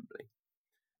in Wembley.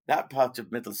 That part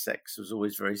of Middlesex was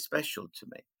always very special to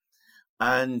me.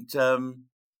 And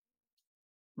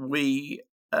we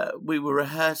were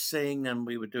rehearsing and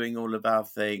we were doing all of our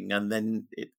thing. And then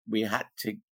we had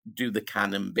to do the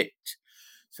canon bit.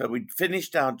 So we'd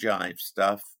finished our jive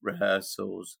stuff,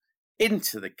 rehearsals,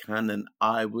 into the canon.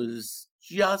 I was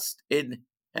just in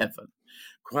heaven,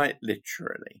 quite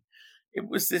literally. It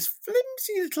was this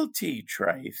flimsy little tea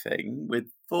tray thing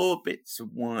with 4 bits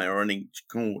of wire on each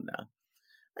corner.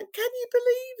 And can you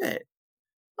believe it?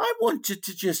 I wanted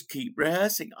to just keep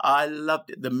rehearsing. I loved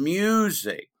it. The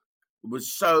music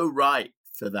was so right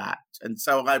for that. And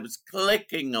so I was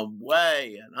clicking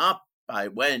away and up I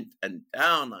went and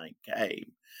down I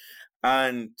came.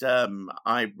 And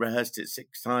I rehearsed it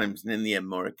 6 times. And in the end,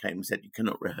 Moira came and said, "You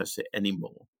cannot rehearse it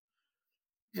anymore."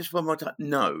 "Just one more time."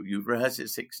 "No, you've rehearsed it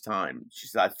 6 times. She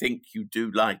said, "I think you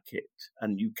do like it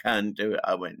and you can do it."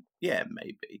 I went, "Yeah,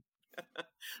 maybe."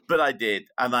 But I did.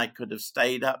 And I could have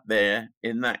stayed up there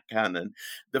in that canon.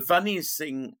 The funniest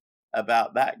thing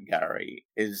about that, Gary,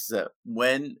 is that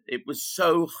when it was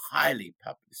so highly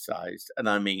publicized, and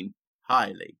I mean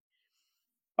highly,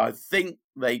 I think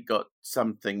they got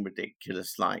something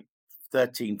ridiculous like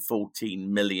 13,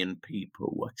 14 million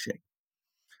people watching.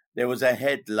 There was a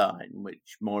headline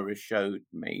which Moira showed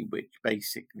me, which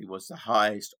basically was the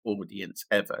highest audience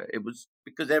ever. It was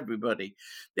because there'll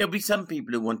be some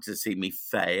people who want to see me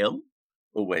fail,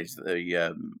 always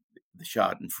the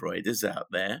Schadenfreuders out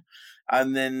there.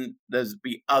 And then there's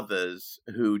be others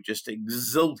who just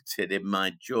exulted in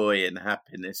my joy and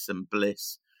happiness and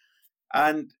bliss.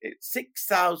 And it's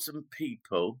 6,000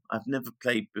 people. I've never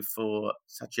played before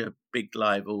such a big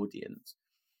live audience.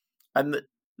 And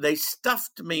they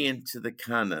stuffed me into the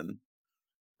cannon.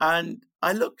 And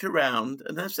I looked around,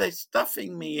 and as they're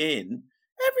stuffing me in,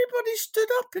 everybody stood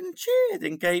up and cheered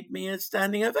and gave me a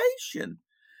standing ovation.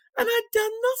 And I'd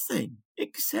done nothing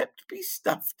except be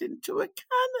stuffed into a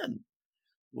cannon.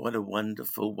 What a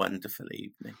wonderful, wonderful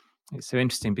evening. It's so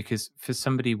interesting because for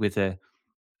somebody with a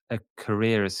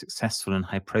career as successful and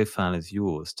high profile as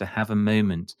yours, to have a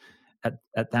moment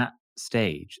at that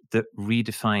stage that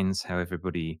redefines how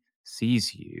everybody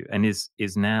sees you and is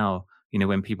now,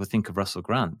 when people think of Russell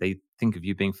Grant, they think of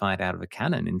you being fired out of a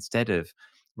cannon instead of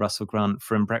Russell Grant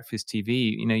from Breakfast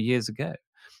TV, years ago.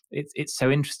 It's so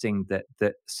interesting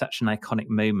that such an iconic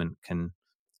moment can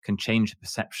change the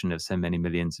perception of so many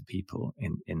millions of people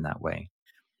in that way.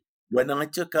 When I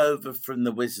took over from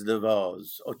The Wizard of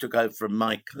Oz, or took over from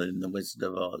Michael in The Wizard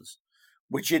of Oz,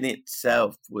 which in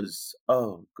itself was,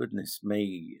 oh, goodness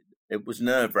me, it was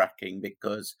nerve-wracking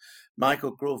because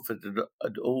Michael Crawford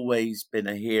had always been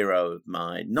a hero of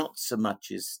mine, not so much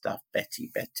his stuff,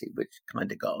 Betty, which kind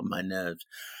of got on my nerves.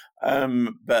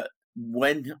 But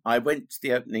when I went to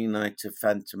the opening night of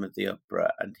Phantom of the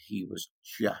Opera, and he was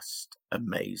just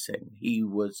amazing. He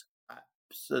was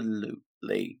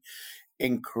absolutely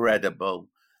incredible.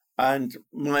 And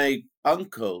my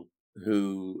uncle,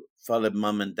 who followed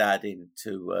mum and dad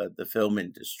into the film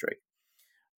industry,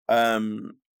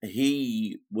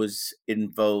 he was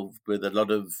involved with a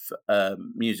lot of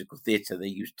musical theatre. They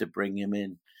used to bring him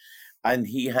in. And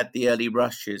he had the early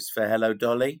rushes for Hello,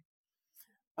 Dolly.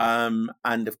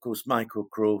 And of course, Michael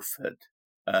Crawford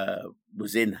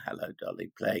was in Hello,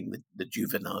 Dolly, playing the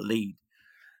juvenile lead.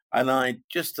 And I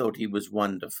just thought he was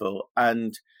wonderful.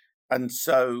 And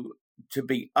so to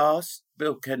be asked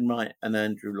Bill Kenwright and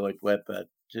Andrew Lloyd Webber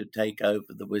to take over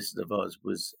The Wizard of Oz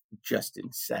was just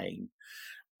insane.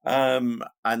 And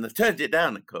I turned it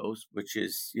down, of course, which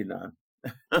is,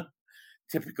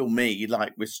 typical me,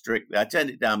 like with Strictly. I turned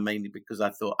it down mainly because I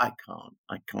thought I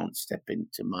can't step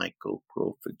into Michael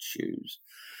Crawford's shoes.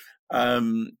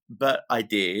 But I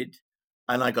did.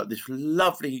 And I got this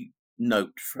lovely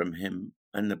note from him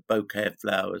and a bouquet of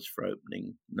flowers for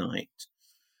opening night.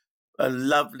 A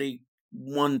lovely,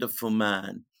 wonderful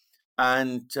man.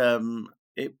 And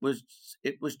it was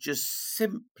just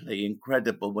simply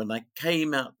incredible when I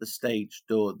came out the stage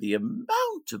door, the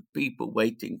amount of people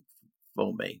waiting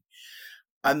for me.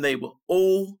 And they were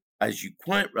all, as you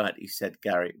quite rightly said,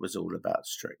 Gary, it was all about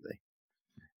Strictly.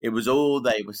 It was all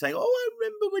they were saying, oh, I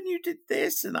remember when you did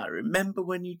this, and I remember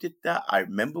when you did that. I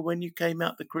remember when you came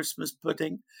out the Christmas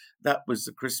pudding. That was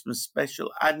the Christmas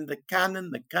special. And the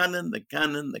cannon.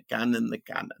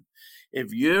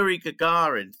 If Yuri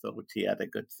Gagarin thought he had a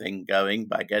good thing going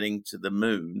by getting to the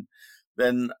moon,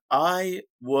 then I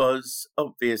was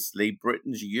obviously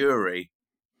Britain's Yuri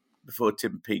before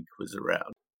Tim Peake was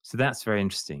around. So that's very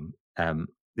interesting.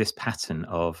 This pattern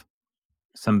of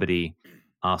somebody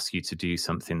asks you to do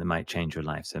something that might change your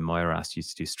life. So Moira asked you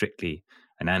to do Strictly,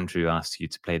 and Andrew asked you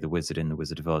to play the wizard in The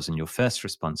Wizard of Oz, and your first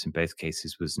response in both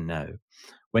cases was no.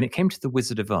 When it came to The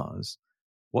Wizard of Oz,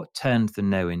 what turned the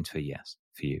no into a yes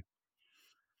for you?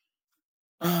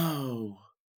 Oh,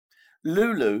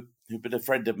 Lulu, who'd been a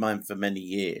friend of mine for many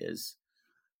years,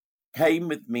 came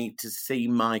with me to see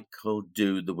Michael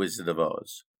do The Wizard of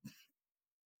Oz.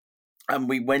 And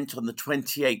we went on the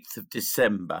 28th of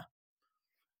December,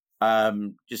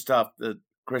 just after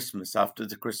Christmas, after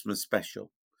the Christmas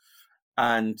special.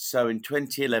 And so in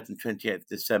 2011, 28th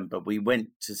December, we went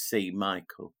to see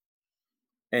Michael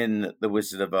in The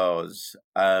Wizard of Oz.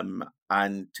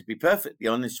 And to be perfectly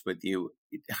honest with you,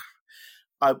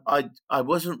 I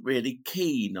wasn't really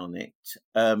keen on it.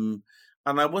 And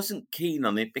I wasn't keen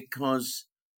on it because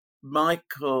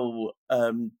Michael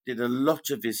did a lot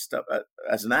of his stuff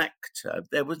as an actor.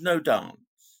 There was no dance.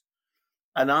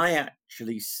 And I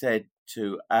actually said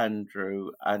to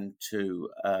Andrew and to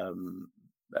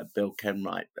Bill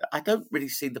Kenwright, I don't really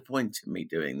see the point in me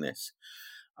doing this.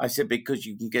 I said, because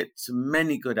you can get so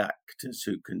many good actors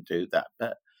who can do that,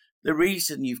 but the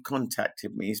reason you've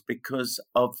contacted me is because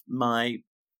of my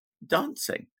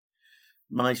dancing,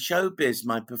 my showbiz,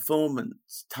 my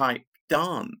performance type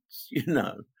dance,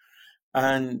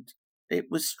 And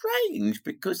it was strange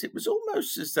because it was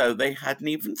almost as though they hadn't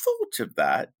even thought of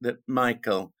that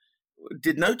Michael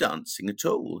did no dancing at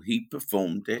all. He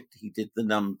performed it, he did the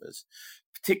numbers.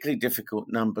 Particularly difficult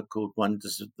number called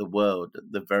Wonders of the World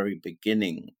at the very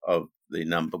beginning of the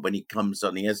number. When he comes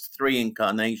on, he has 3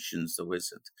 incarnations, the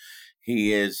wizard.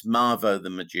 He is Marvo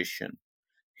the magician.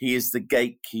 He is the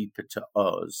gatekeeper to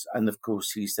Oz. And of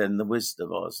course, he's then the Wizard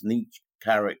of Oz. And each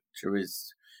character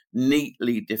is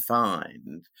neatly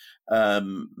defined.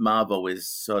 Marvo is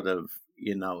sort of,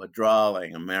 a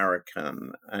drawling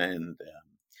American, and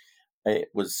it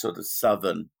was sort of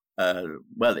Southern,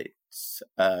 it's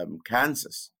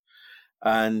Kansas.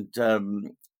 And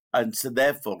so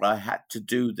therefore I had to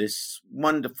do this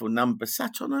wonderful number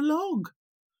sat on a log.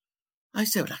 I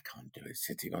said, well, I can't do it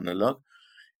sitting on a log.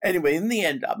 Anyway, in the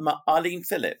end, Arlene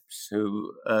Phillips,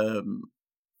 who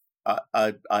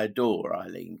I adore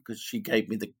Arlene because she gave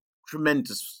me the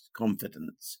tremendous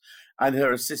confidence, and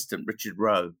her assistant, Richard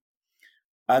Rowe.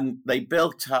 And they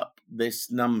built up this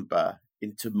number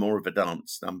into more of a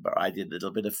dance number. I did a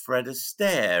little bit of Fred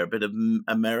Astaire, a bit of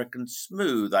American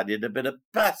Smooth. I did a bit of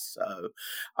Basso.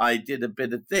 I did a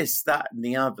bit of this, that, and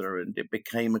the other, and it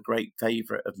became a great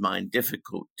favourite of mine.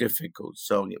 Difficult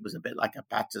song. It was a bit like a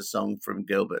patter song from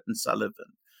Gilbert and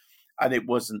Sullivan, and it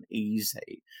wasn't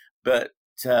easy, but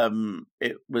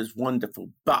it was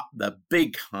wonderful. But the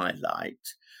big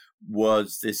highlight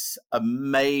was this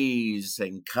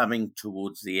amazing coming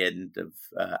towards the end of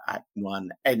Act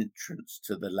 1 entrance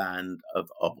to the land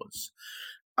of Oz.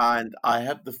 And I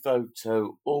have the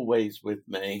photo always with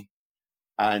me.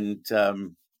 And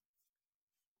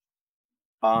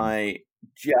I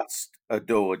just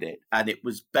adored it. And it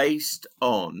was based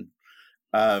on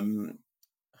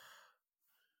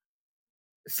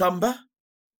samba.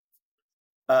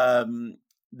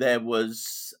 There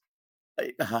was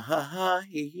and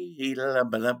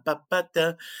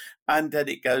then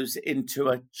it goes into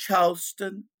a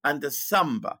Charleston and a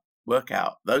samba. Work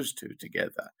out those two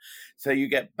together, so you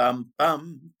get bum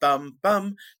bum bum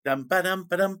bum dum ba dum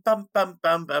ba dum bum bum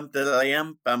bum bum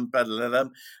bum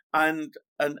bum, and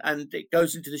it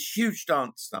goes into this huge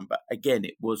dance number. Again,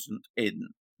 it wasn't in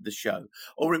the show,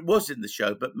 or it was in the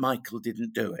show, but Michael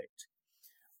didn't do it.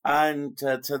 And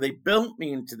so they built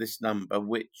me into this number,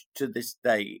 which to this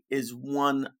day is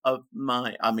one of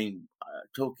my,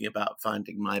 talking about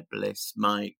finding my bliss,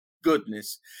 my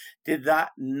goodness, did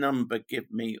that number give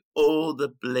me all the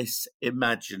bliss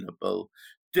imaginable.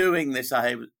 Doing this,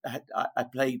 I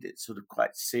played it sort of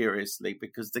quite seriously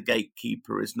because the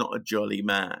gatekeeper is not a jolly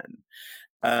man.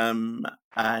 And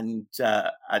so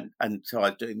I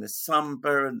was doing the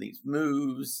samba and these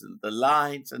moves and the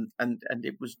lines, and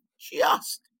it was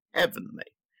just heavenly.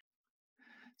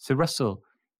 So, Russell,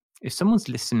 if someone's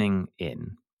listening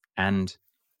in and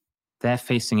they're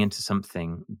facing into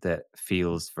something that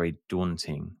feels very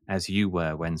daunting, as you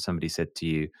were when somebody said to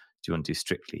you, do you want to do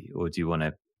Strictly or do you want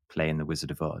to play in The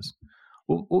Wizard of Oz?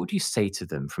 What would you say to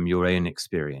them from your own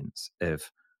experience of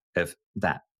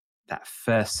that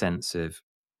first sense of,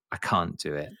 I can't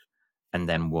do it, and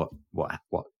then what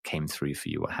came through for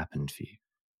you, what happened for you?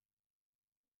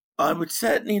 I would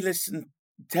certainly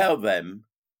tell them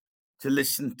to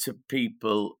listen to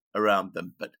people around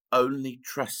them, but only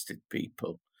trusted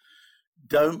people.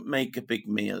 Don't make a big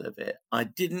meal of it. I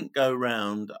didn't go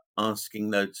around asking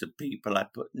loads of people. I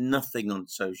put nothing on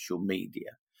social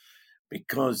media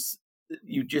because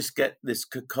you just get this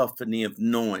cacophony of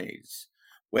noise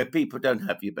where people don't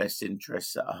have your best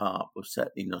interests at heart, or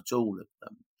certainly not all of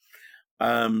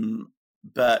them.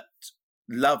 But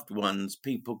loved ones,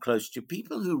 people close to you,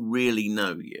 people who really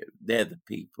know you, they're the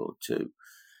people to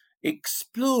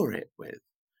explore it with.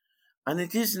 And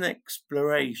it is an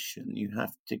exploration. You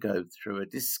have to go through a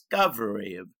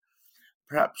discovery of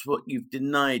perhaps what you've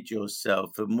denied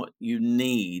yourself and what you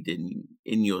need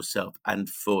in yourself and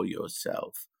for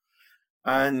yourself.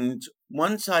 And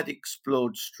once I'd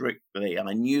explored Strictly,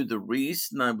 I knew the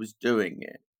reason I was doing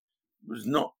it was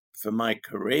not for my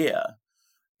career,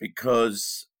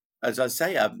 because, as I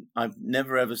say, I've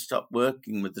never ever stopped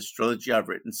working with astrology. I've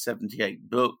written 78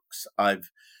 books. I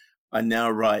now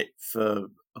write for,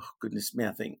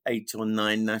 I think 8 or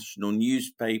 9 national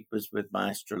newspapers with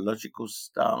my astrological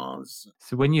stars.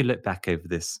 So when you look back over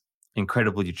this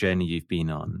incredible journey you've been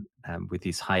on, with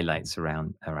these highlights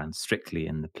around Strictly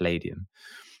and the Palladium,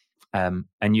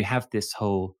 and you have this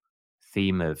whole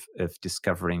theme of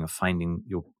discovering or finding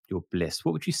your bliss,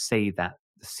 what would you say that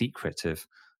the secret of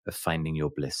finding your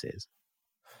bliss is?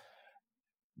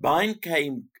 Mine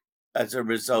came as a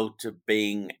result of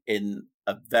being in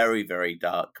a very, very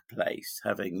dark place,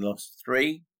 having lost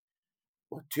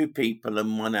two people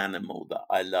and one animal that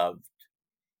I loved.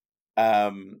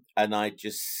 And I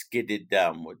just skidded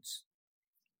downwards.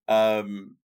 I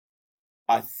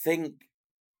think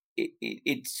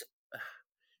it's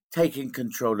taking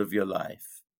control of your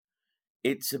life.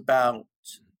 It's about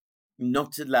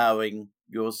not allowing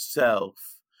yourself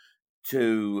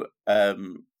to,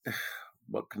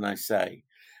 what can I say,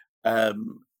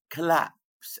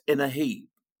 collapse in a heap.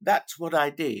 That's what I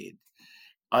did.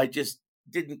 I just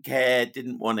didn't care,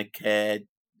 didn't want to care,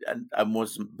 and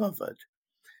wasn't bothered.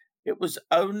 It was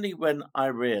only when I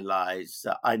realized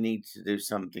that I needed to do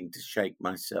something to shake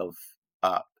myself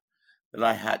up that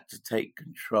I had to take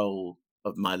control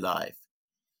of my life.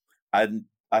 And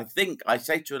I think I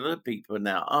say to a lot of people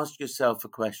now, ask yourself a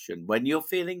question. When you're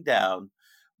feeling down,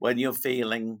 when you're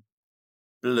feeling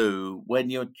blue, when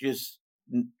you just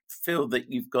feel that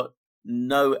you've got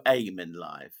no aim in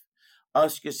life,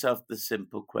 ask yourself the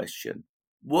simple question: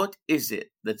 what is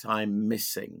it that I'm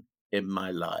missing in my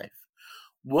life?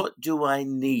 What do I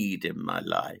need in my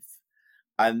life?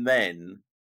 And then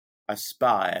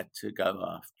aspire to go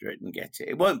after it and get it.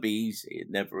 It won't be easy.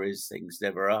 It never is. Things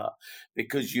never are,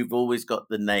 because you've always got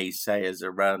the naysayers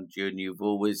around you, and you've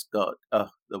always got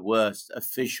the worst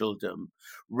officialdom,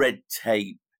 red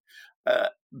tape.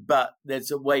 But there's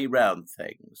a way round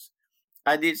things.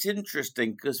 And it's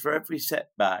interesting because for every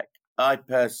setback,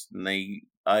 every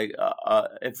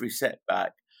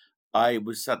setback, I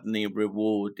was suddenly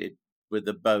rewarded with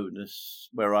a bonus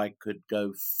where I could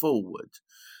go forward.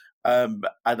 And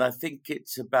I think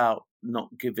it's about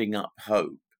not giving up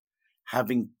hope,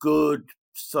 having good,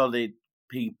 solid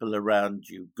people around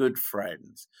you, good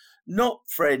friends, not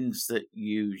friends that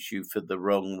use you for the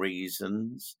wrong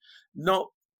reasons, not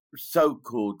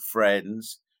so-called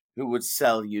friends who would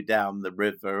sell you down the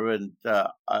river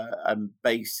and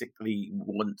basically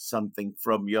want something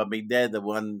from you. I mean, they're the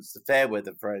ones, the fair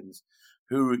weather friends,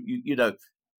 who,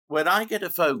 when I get a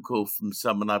phone call from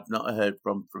someone I've not heard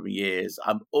from years,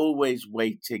 I'm always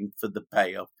waiting for the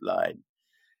payoff line.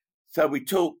 So we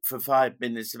talk for 5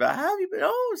 minutes about how have you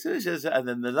been? And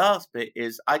then the last bit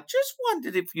is, I just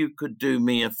wondered if you could do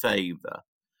me a favour.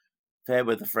 Fair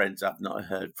weather friends I've not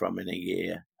heard from in a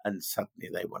year, and suddenly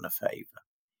they want a favour.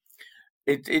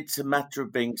 It's a matter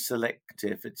of being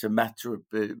selective. It's a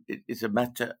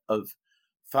matter of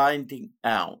finding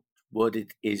out what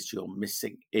it is you're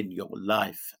missing in your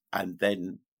life and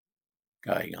then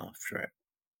going after it.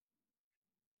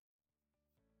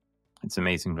 It's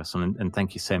amazing, Russell, and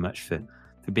thank you so much for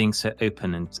being so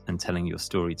open and telling your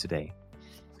story today.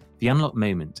 The unlock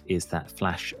moment is that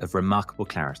flash of remarkable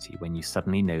clarity when you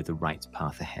suddenly know the right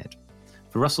path ahead.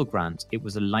 For Russell Grant, it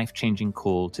was a life-changing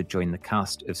call to join the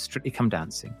cast of Strictly Come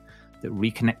Dancing that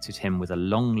reconnected him with a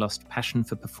long-lost passion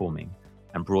for performing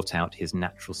and brought out his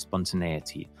natural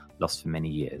spontaneity lost for many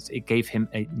years. It gave him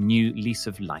a new lease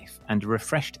of life and a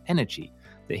refreshed energy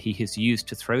that he has used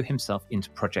to throw himself into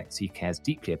projects he cares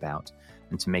deeply about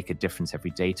and to make a difference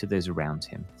every day to those around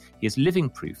him. He is living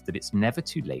proof that it's never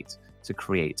too late to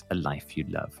create a life you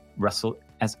love. Russell,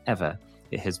 as ever,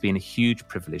 it has been a huge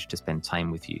privilege to spend time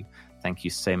with you. Thank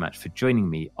you so much for joining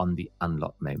me on The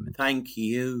Unlock Moment. Thank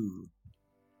you.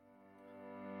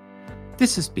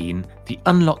 This has been The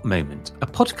Unlock Moment, a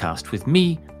podcast with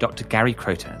me, Dr. Gary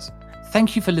Crotaz.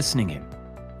 Thank you for listening in.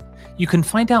 You can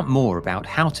find out more about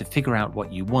how to figure out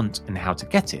what you want and how to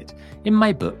get it in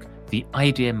my book, The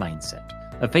Idea Mindset,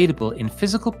 available in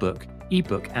physical book,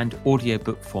 ebook, and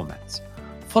audiobook formats.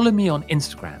 Follow me on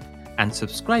Instagram and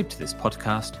subscribe to this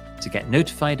podcast to get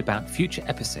notified about future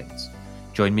episodes.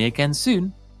 Join me again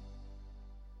soon